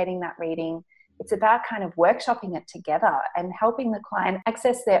co-creating that reading. It's about kind of workshopping it together and helping the client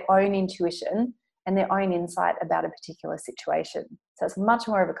access their own intuition and their own insight about a particular situation. So it's much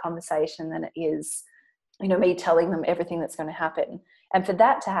more of a conversation than it is, me telling them everything that's going to happen. And for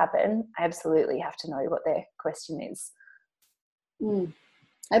that to happen, I absolutely have to know what their question is.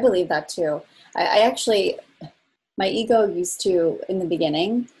 I believe that too. I actually, my ego used to, in the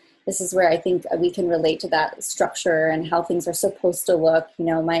beginning, this is where I think we can relate to that structure and how things are supposed to look.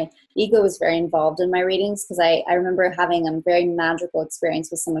 My ego was very involved in my readings because I remember having a very magical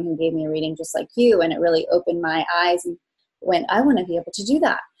experience with someone who gave me a reading just like you, and it really opened my eyes and went, I want to be able to do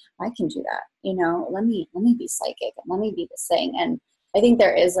that. I can do that. Let me be psychic and let me be this thing. And I think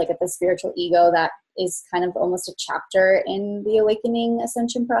there is, like, the spiritual ego that is kind of almost a chapter in the awakening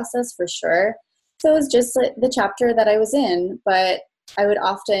ascension process, for sure. So it was just like the chapter that I was in, but I would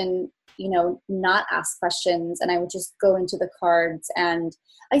often, not ask questions, and I would just go into the cards, and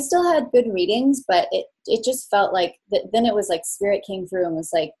I still had good readings, but it just felt like then it was like spirit came through and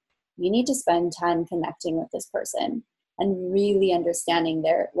was like, you need to spend time connecting with this person and really understanding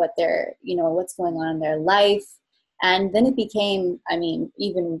what's going on in their life. And then it became,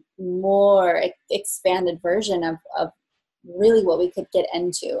 even more expanded version of really what we could get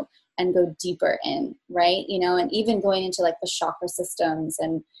into and go deeper in, right? And even going into, like, the chakra systems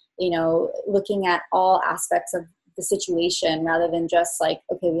and, looking at all aspects of the situation rather than just like,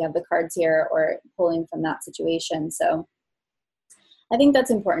 okay, we have the cards here, or pulling from that situation. So I think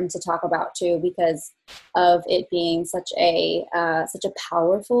that's important to talk about too, because of it being such a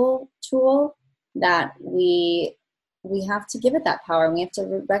powerful tool that we have to give it that power, and we have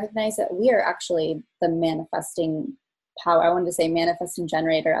to recognize that we are actually the manifesting power. I wanted to say manifesting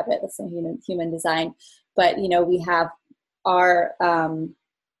generator of it. That's a human design, but we have our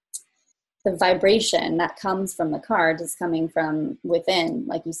the vibration that comes from the cards is coming from within,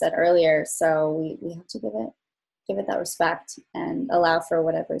 like you said earlier. So we have to give it that respect and allow for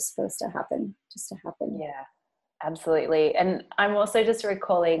whatever is supposed to happen just to happen. Yeah, absolutely. And I'm also just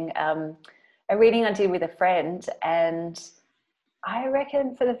recalling a reading I did with a friend, and I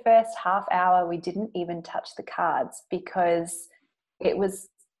reckon for the first half hour we didn't even touch the cards, because there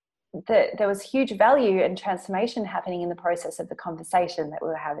was huge value and transformation happening in the process of the conversation that we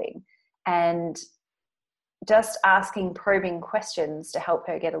were having, and just asking probing questions to help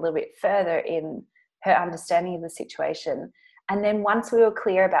her get a little bit further in her understanding of the situation. And then once we were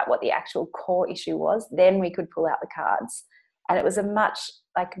clear about what the actual core issue was, then we could pull out the cards. And it was a much,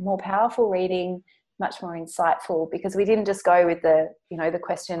 like, more powerful reading, much more insightful, because we didn't just go with the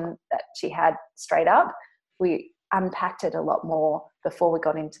question that she had straight up. We unpacked it a lot more before we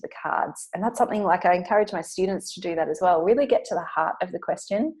got into the cards. And that's something, like, I encourage my students to do that as well. Really get to the heart of the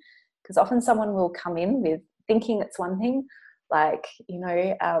question, because often someone will come in with thinking it's one thing, like,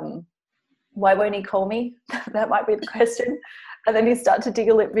 why won't he call me? That might be the question. And then you start to dig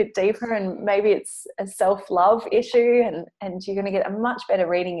a little bit deeper, and maybe it's a self-love issue, and you're going to get a much better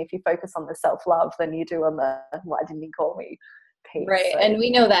reading if you focus on the self-love than you do on the why didn't he call me piece. Right. So. And we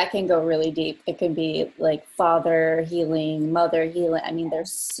know that can go really deep. It can be like father healing, mother healing.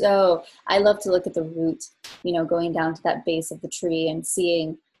 I love to look at the root, going down to that base of the tree and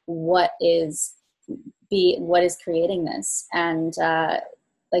seeing what is creating this. And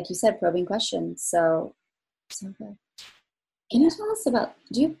like you said, probing questions. So good. Can you tell us about,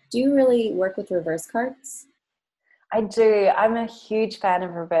 do you really work with reverse cards? I do. I'm a huge fan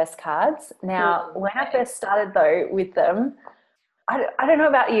of reverse cards. Now, when I first started though with them, I don't know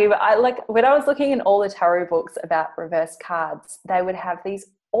about you, but when I was looking in all the tarot books about reverse cards, they would have these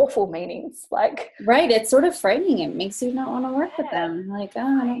awful meanings. Like, right. It's sort of frightening. It makes you not want to work with them. Like, oh,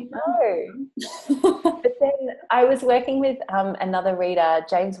 I don't know. But then I was working with another reader,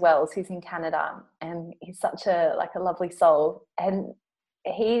 James Wells, who's in Canada, and he's such a lovely soul. And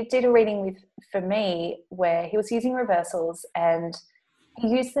he did a reading for me where he was using reversals, and he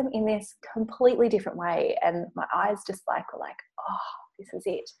used them in this completely different way. And my eyes just were like, oh, this is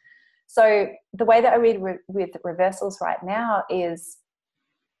it. So the way that I read with reversals right now is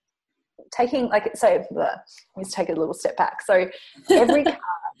taking let's take a little step back. So every card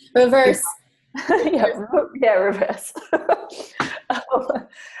reverse. Reverse.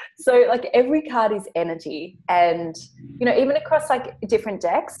 So every card is energy, and even across different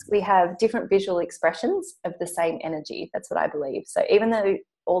decks we have different visual expressions of the same energy. That's what I believe. So even though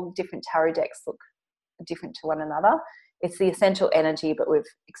all different tarot decks look different to one another, it's the essential energy, but we've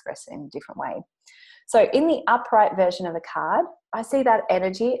expressed it in a different way. So in the upright version of a card, I see that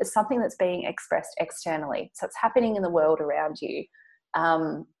energy as something that's being expressed externally. So it's happening in the world around you.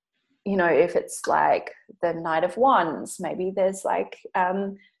 If it's like the Knight of Wands, maybe there's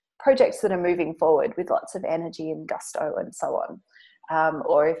projects that are moving forward with lots of energy and gusto and so on.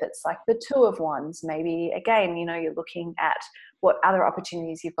 Or if it's like the Two of Wands, maybe again, you're looking at what other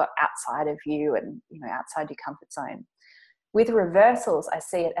opportunities you've got outside of you and, outside your comfort zone. With reversals, I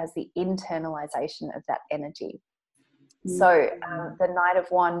see it as the internalization of that energy. So the Knight of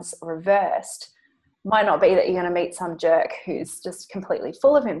Wands reversed might not be that you're going to meet some jerk who's just completely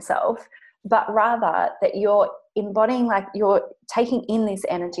full of himself, but rather that you're embodying, you're taking in this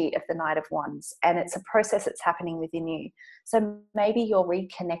energy of the Knight of Wands, and it's a process that's happening within you. So maybe you're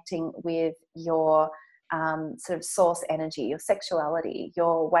reconnecting with your sort of source energy, your sexuality,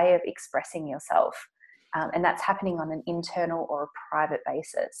 your way of expressing yourself. And that's happening on an internal or a private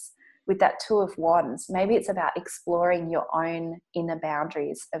basis. With that Two of Wands, maybe it's about exploring your own inner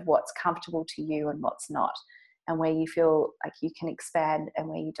boundaries of what's comfortable to you and what's not, and where you feel like you can expand and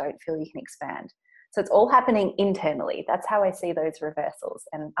where you don't feel you can expand. So it's all happening internally. That's how I see those reversals.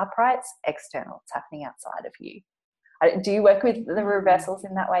 And uprights, external. It's happening outside of you. Do you work with the reversals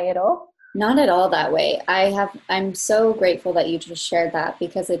in that way at all? Not at all that way. I'm so grateful that you just shared that,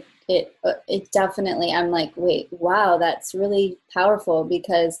 because it definitely, I'm like, wait, wow, that's really powerful,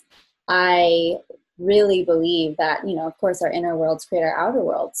 because I really believe that, of course, our inner worlds create our outer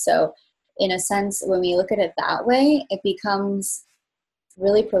world. So in a sense, when we look at it that way, it becomes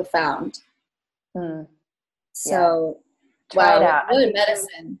really profound. So try it out. Good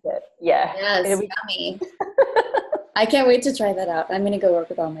medicine. Yeah. Yes, it'll be yummy. I can't wait to try that out. I'm going to go work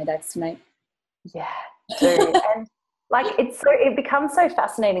with all my decks tonight. Yeah, do. And it becomes so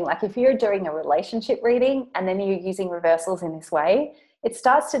fascinating. If you're doing a relationship reading and then you're using reversals in this way, it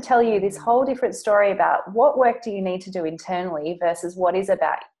starts to tell you this whole different story about what work do you need to do internally versus what is it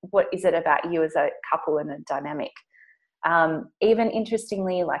about you as a couple in a dynamic. Even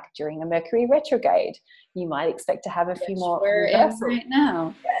interestingly, during a Mercury retrograde, you might expect to have a few more reversals right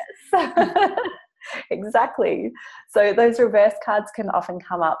now. Yes. Exactly. So those reverse cards can often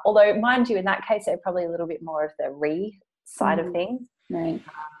come up, although mind you, in that case, they're probably a little bit more of the side of things, right?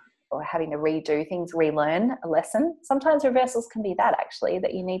 Or having to redo things, relearn a lesson. Sometimes reversals can be that, actually,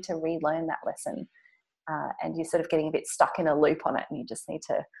 that you need to relearn that lesson, and you're sort of getting a bit stuck in a loop on it, and you just need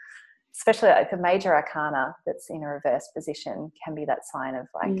to, especially the major arcana that's in a reverse position, can be that sign of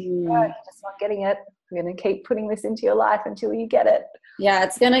oh, you're just not getting it. We're going to keep putting this into your life until you get it. Yeah,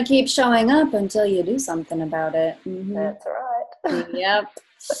 it's going to keep showing up until you do something about it. Mm-hmm. That's right. Yep.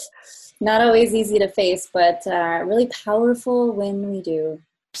 Not always easy to face, but really powerful when we do.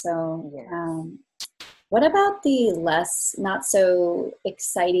 So yes. What about the not so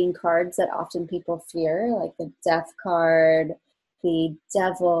exciting cards that often people fear, like the Death card, the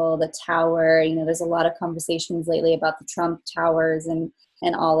Devil, the Tower? There's a lot of conversations lately about the Trump Towers and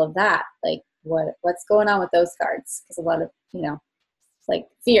all of that. What's going on with those cards? Because a lot of,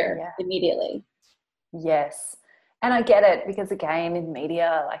 fear immediately. Yes. And I get it, because again, in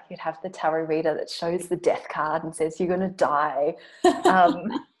media, you'd have the tarot reader that shows the Death card and says, you're going to die.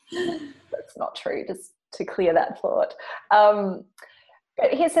 That's not true, just to clear that thought.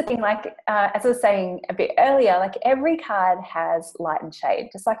 But here's the thing, as I was saying a bit earlier, every card has light and shade,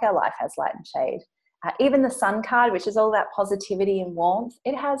 just like our life has light and shade. Even the Sun card, which is all that positivity and warmth,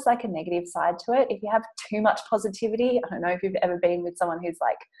 it has a negative side to it. If you have too much positivity, I don't know if you've ever been with someone who's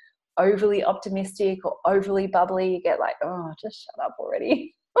overly optimistic or overly bubbly, you get oh, just shut up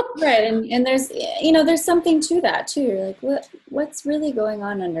already. Right. And there's, there's something to that too. You're what's really going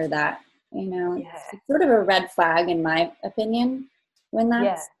on under that? It's sort of a red flag in my opinion when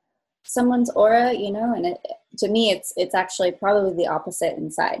that's someone's aura, and to me, it's actually probably the opposite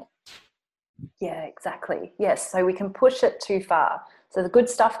inside. Yeah, exactly. Yes. So we can push it too far. So the good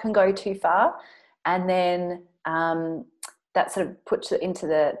stuff can go too far. And then that sort of puts it into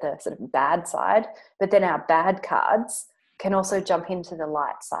the sort of bad side. But then our bad cards can also jump into the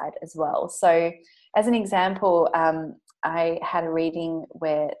light side as well. So as an example, I had a reading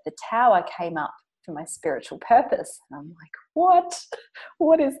where the Tower came up for my spiritual purpose. And I'm like, what?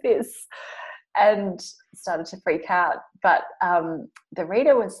 What is this? And started to freak out. But the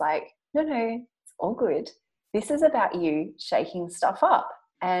reader was like, no, it's all good. This is about you shaking stuff up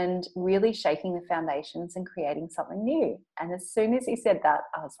and really shaking the foundations and creating something new. And as soon as he said that,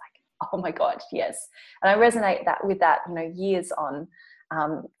 I was like, oh my God, yes. And I resonate with that, years on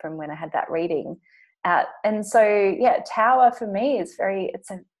from when I had that reading. And so, yeah, Tower for me it's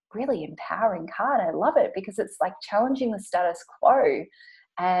a really empowering card. I love it because it's like challenging the status quo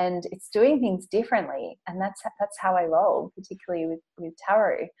and it's doing things differently. And that's how I roll, particularly with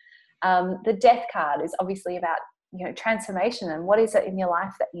tarot. The Death card is obviously about, transformation, and what is it in your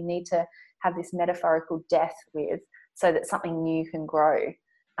life that you need to have this metaphorical death with so that something new can grow.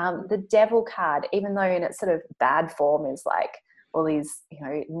 The Devil card, even though in its sort of bad form is like all these,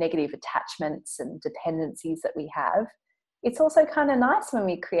 negative attachments and dependencies that we have, it's also kind of nice when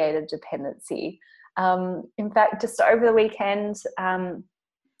we create a dependency. In fact, just over the weekend,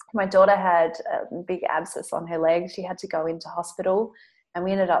 my daughter had a big abscess on her leg. She had to go into hospital and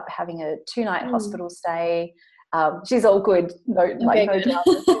we ended up having a 2-night hospital stay. She's all good, no drama.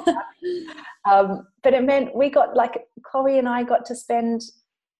 But it meant we got, like, Chloe and I got to spend,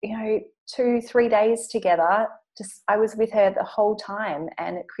 2-3 days together. I was with her the whole time,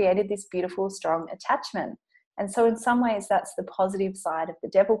 and it created this beautiful, strong attachment. And so in some ways, that's the positive side of the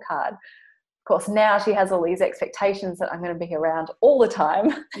Devil card. Of course, now she has all these expectations that I'm going to be around all the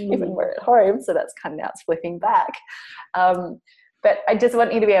time, even when we're at home. So that's kind of now it's flipping back. But I just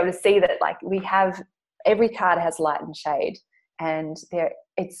want you to be able to see that, like, every card has light and shade, and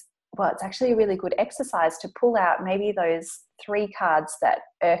it's actually a really good exercise to pull out maybe those 3 cards that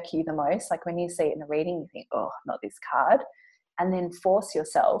irk you the most. Like when you see it in a reading, you think, oh, not this card. And then force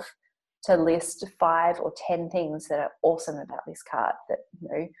yourself to list 5 or 10 things that are awesome about this card, that,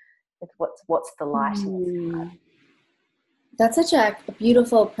 what's the light in this card. That's such a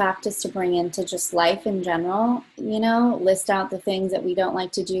beautiful practice to bring into just life in general, list out the things that we don't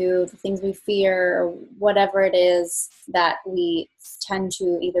like to do, the things we fear, or whatever it is that we tend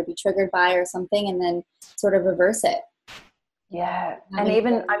to either be triggered by or something, and then sort of reverse it. Yeah. And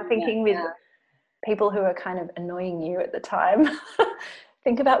even I'm thinking with people who are kind of annoying you at the time,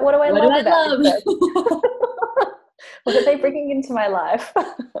 think about, what do I love about this person? What are they bringing into my life?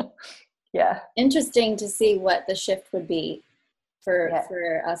 Yeah. Interesting to see what the shift would be for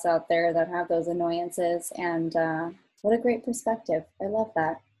us out there that have those annoyances. And what a great perspective. I love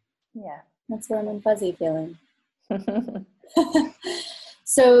that. Yeah. That's warm and fuzzy feeling.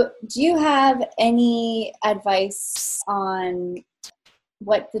 So do you have any advice on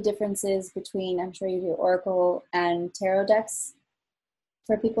what the difference is between, I'm sure you do, Oracle and Tarot decks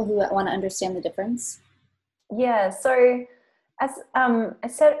for people who want to understand the difference? Yeah. So as I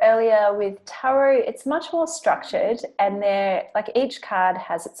said earlier, with tarot, it's much more structured, and each card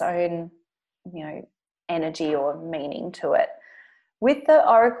has its own, energy or meaning to it. With the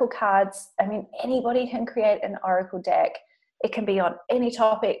Oracle cards, I mean, anybody can create an Oracle deck. It can be on any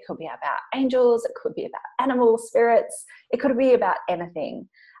topic. It could be about angels. It could be about animals, spirits. It could be about anything.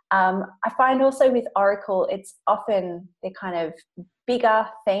 I find also with Oracle, it's often they're kind of bigger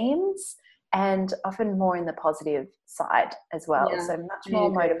themes, and often more in the positive side as well. Yeah, so much more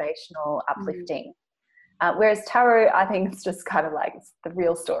motivational, uplifting. Whereas tarot, I think it's just kind of like it's the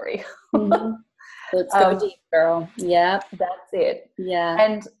real story. Mm-hmm. Let's go deep, girl. Yeah. That's it. Yeah.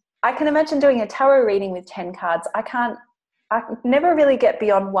 And I can imagine doing a tarot reading with 10 cards. I never really get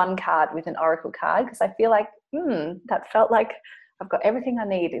beyond 1 card with an Oracle card, because I feel like, that felt like I've got everything I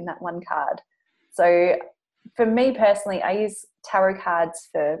need in that 1 card. So for me personally, I use tarot cards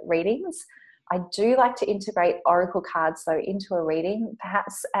for readings. I do like to integrate Oracle cards, though, into a reading,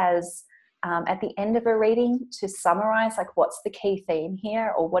 perhaps as at the end of a reading, to summarize, like, what's the key theme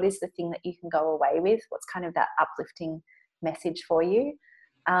here, or what is the thing that you can go away with? What's kind of that uplifting message for you?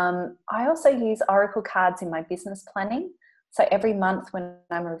 I also use Oracle cards in my business planning. So every month when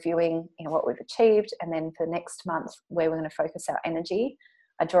I'm reviewing, what we've achieved, and then for next month where we're going to focus our energy,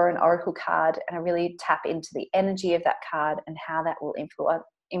 I draw an Oracle card and I really tap into the energy of that card and how that will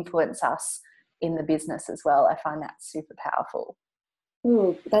influence us in the business as well. I find that super powerful.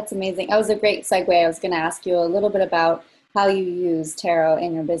 Ooh, that's amazing. That was a great segue. I was going to ask you a little bit about how you use tarot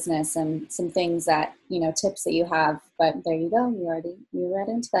in your business and some things that, tips that you have. But there you go. You read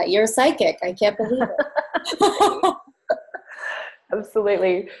into that. You're a psychic. I can't believe it.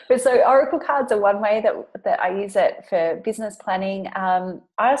 Absolutely. But so oracle cards are one way that I use it for business planning. I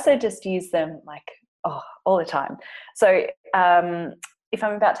also just use them all the time. So if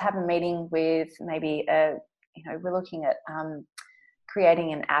I'm about to have a meeting with maybe we're looking at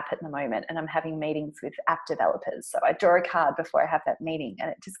creating an app at the moment, and I'm having meetings with app developers. So I draw a card before I have that meeting, and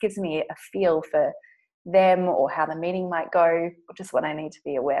it just gives me a feel for them or how the meeting might go, or just what I need to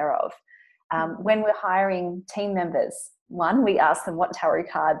be aware of. When we're hiring team members, we ask them, what tarot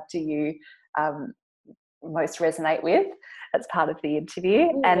card do you most resonate with? That's part of the interview.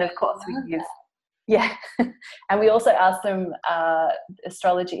 Ooh, and of course we use and we also ask them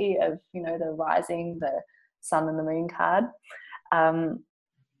astrology of the rising, the sun and the moon card. And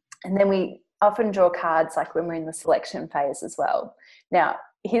then we often draw cards like when we're in the selection phase as well. Now,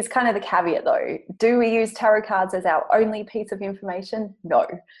 here's kind of the caveat though. Do we use tarot cards as our only piece of information? No,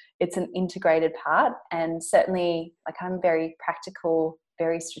 it's an integrated part. And certainly, I'm very practical,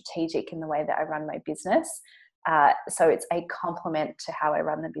 very strategic in the way that I run my business. So it's a complement to how I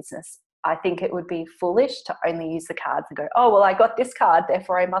run the business. I think it would be foolish to only use the cards and go, oh, well, I got this card,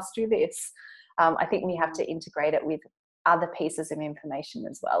 therefore I must do this. I think we have to integrate it with other pieces of information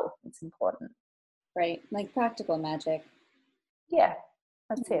as well. It's important. Right. Like practical magic. Yeah,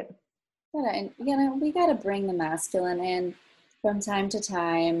 that's it. We got to bring the masculine in from time to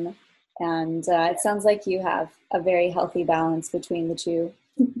time. And it sounds like you have a very healthy balance between the two.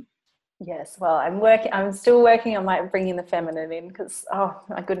 Yes, well, I'm still working on bringing the feminine in because, oh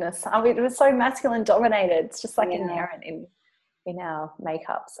my goodness, it was so masculine dominated. It's just inherent in our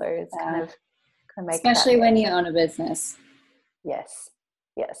makeup. So it's kind of make especially when you own a business. Yes,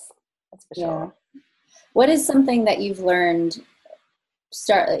 that's for sure. What is something that you've learned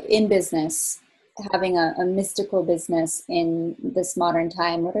in business, having a mystical business in this modern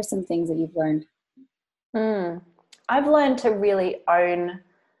time? What are some things that you've learned? I've learned to really own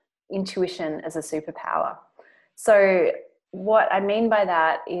intuition as a superpower. So what I mean by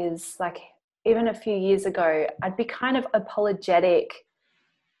that is, even a few years ago, I'd be kind of apologetic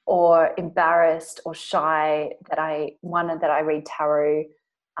or embarrassed or shy that I read tarot,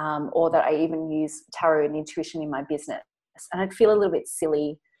 or that I even use tarot and intuition in my business. And I'd feel a little bit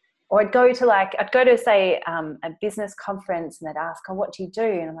silly. Or I'd go to say a business conference, and they'd ask, oh, what do you do?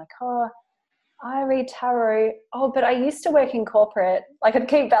 And I'm like, oh, I read tarot. Oh, but I used to work in corporate. I'd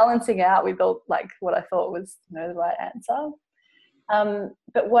keep balancing out with all what I thought was the right answer.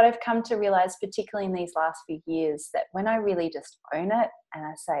 But what I've come to realize, particularly in these last few years, that when I really just own it and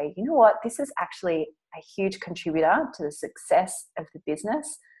I say, you know what, this is actually a huge contributor to the success of the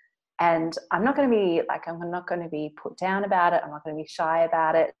business. And I'm not going to be put down about it. I'm not going to be shy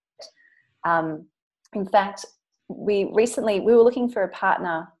about it. In fact, we were looking for a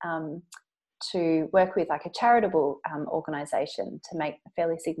partner to work with, a charitable organisation, to make a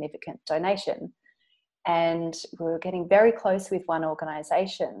fairly significant donation. And we were getting very close with one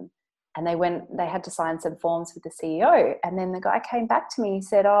organisation, and they had to sign some forms with the CEO. And then the guy came back to me and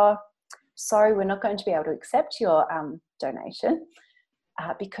said, oh, sorry, we're not going to be able to accept your donation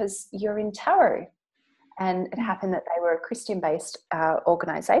because you're in tarot. And it happened that they were a Christian-based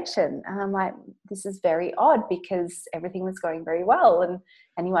organisation. And I'm like, this is very odd, because everything was going very well.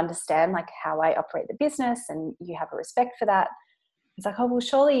 And you understand how I operate the business, and you have a respect for that. He's like, oh, well,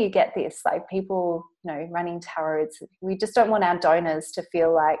 surely you get this. People, running tarot, we just don't want our donors to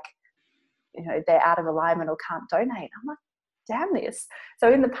feel they're out of alignment or can't donate. I'm like, damn this.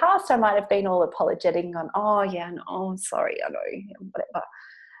 So in the past, I might have been all apologetic and gone, oh, yeah, no, sorry, I know,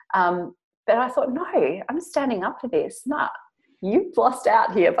 whatever. But I thought, no, I'm standing up for this. Nah, you've lost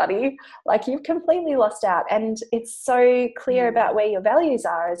out here, buddy. You've completely lost out. And it's so clear about where your values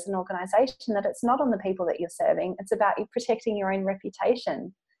are as an organisation that it's not on the people that you're serving. It's about you protecting your own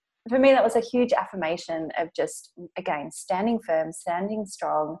reputation. For me, that was a huge affirmation of just, again, standing firm, standing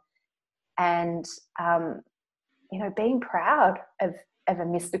strong, and, being proud of a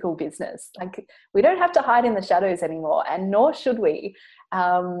mystical business. We don't have to hide in the shadows anymore, and nor should we.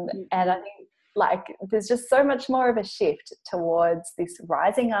 And I think there's just so much more of a shift towards this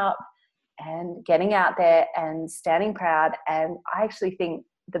rising up and getting out there and standing proud. And I actually think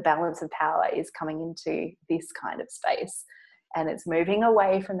the balance of power is coming into this kind of space, and it's moving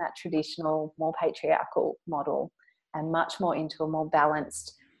away from that traditional, more patriarchal model and much more into a more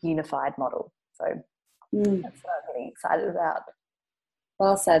balanced, unified model. So that's what I'm getting excited about.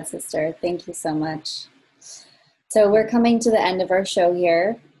 Well said, sister. Thank you so much. So we're coming to the end of our show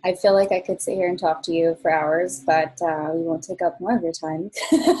here. I feel like I could sit here and talk to you for hours, but we won't take up more of your time.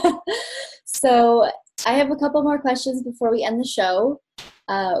 So I have a couple more questions before we end the show.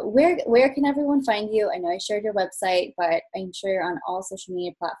 Where can everyone find you? I know I shared your website, but I'm sure you're on all social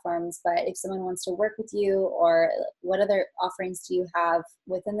media platforms. But if someone wants to work with you, or what other offerings do you have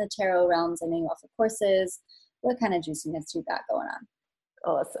within the tarot realms? I know you offer courses. What kind of juiciness do you got going on?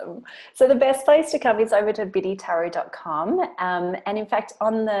 Awesome. So the best place to come is over to biddytarot.com. And in fact,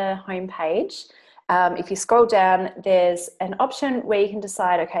 on the homepage, if you scroll down, there's an option where you can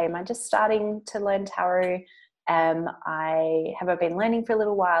decide, okay, am I just starting to learn tarot? Have I been learning for a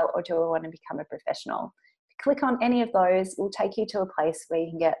little while, or do I want to become a professional? Click on any of those. We'll take you to a place where you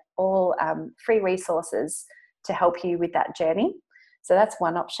can get all free resources to help you with that journey. So that's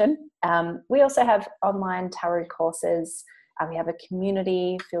one option. We also have online tarot courses. We have a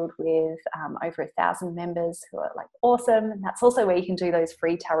community filled with over 1,000 members who are like awesome. And that's also where you can do those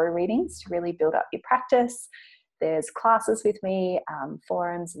free tarot readings to really build up your practice. There's classes with me,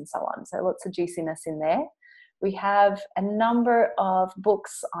 forums and so on. So lots of juiciness in there. We have a number of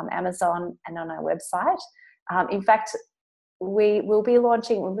books on Amazon and on our website. In fact, we'll be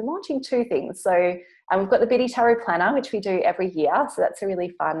launching two things. So we've got the Biddy Tarot Planner, which we do every year. So that's a really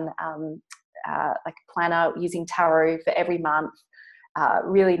fun like planner using tarot for every month.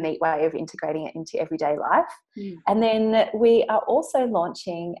 Really neat way of integrating it into everyday life. And then we are also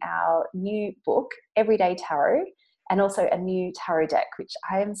launching our new book, Everyday Tarot, and also a new tarot deck, which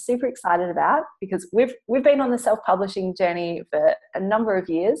I am super excited about because we've been on the self-publishing journey for a number of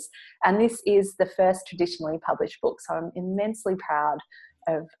years, and this is the first traditionally published book. So I'm immensely proud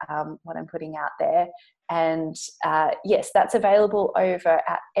of what I'm putting out there. And yes, that's available over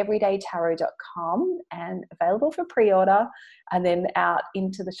at everydaytarot.com and available for pre-order, and then out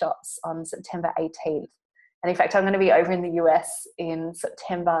into the shops on September 18th. And in fact, I'm going to be over in the US in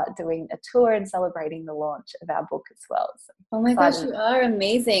September doing a tour and celebrating the launch of our book as well. So oh my gosh, you are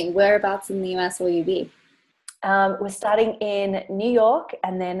amazing. Whereabouts in the US will you be? We're starting in New York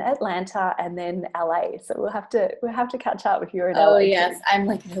and then Atlanta and then LA. So we'll have to catch up if you're in LA. Oh yes, too. I'm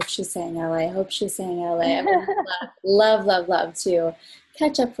like, I hope she's saying LA. I hope she's saying LA. I would love to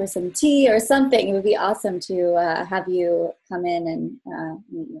catch up for some tea or something. It would be awesome to have you come in and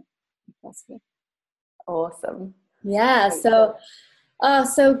meet you. Awesome. Yeah. So, oh,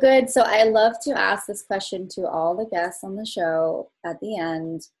 so good. So I love to ask this question to all the guests on the show at the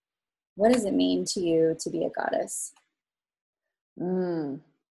end. What does it mean to you to be a goddess?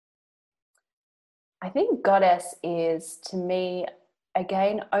 I think goddess is, to me,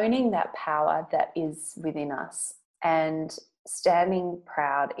 again, owning that power that is within us and standing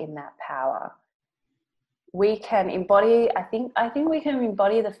proud in that power. We can embody, I think we can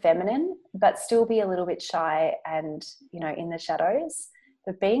embody the feminine, but still be a little bit shy and, in the shadows.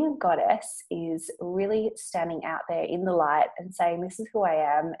 But being a goddess is really standing out there in the light and saying, this is who I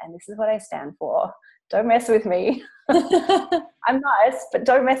am and this is what I stand for. Don't mess with me. I'm nice, but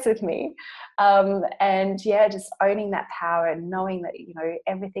don't mess with me. And yeah, just owning that power and knowing that,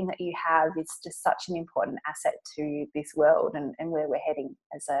 everything that you have is just such an important asset to this world and where we're heading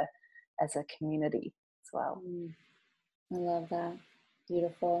as a community as well. I love that.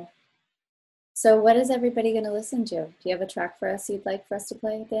 Beautiful. So what is everybody going to listen to? Do you have a track for us you'd like for us to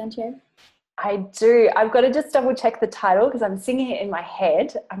play at the end here? I do. I've got to just double check the title because I'm singing it in my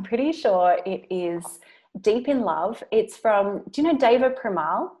head. I'm pretty sure it is Deep in Love. It's from, do you know Deva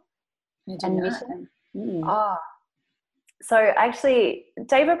Premal? I do not. So actually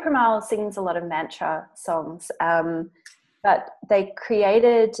Deva Premal sings a lot of mantra songs, but they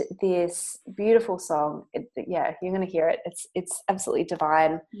created this beautiful song. You're going to hear it. It's absolutely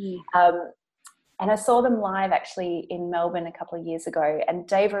divine. And I saw them live actually in Melbourne a couple of years ago, and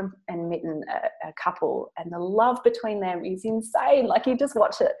Dave and Mitten, a couple, and the love between them is insane. Like, you just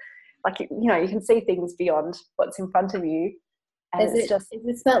watch it, like, you can see things beyond what's in front of you. And is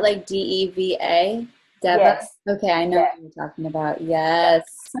it spelled like Deva? Deva? Yes. Okay, I know what you're talking about. Yes.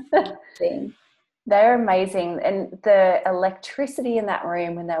 They're amazing. And the electricity in that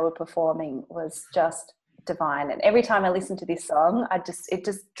room when they were performing was just divine. And every time I listen to this song, it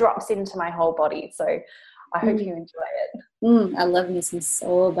just drops into my whole body. So I hope you enjoy it. I love me some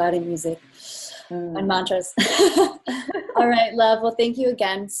soul body music and mantras. All right, love. Well, thank you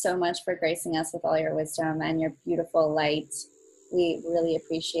again so much for gracing us with all your wisdom and your beautiful light. We really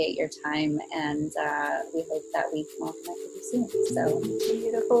appreciate your time, and we hope that we can all connect with you soon. So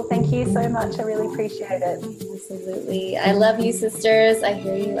beautiful. Thank you so much. I really appreciate it. Absolutely. I love you, sisters. I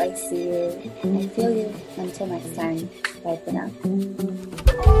hear you. I see you. I feel you. Until next time. Bye for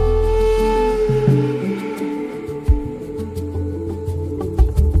now.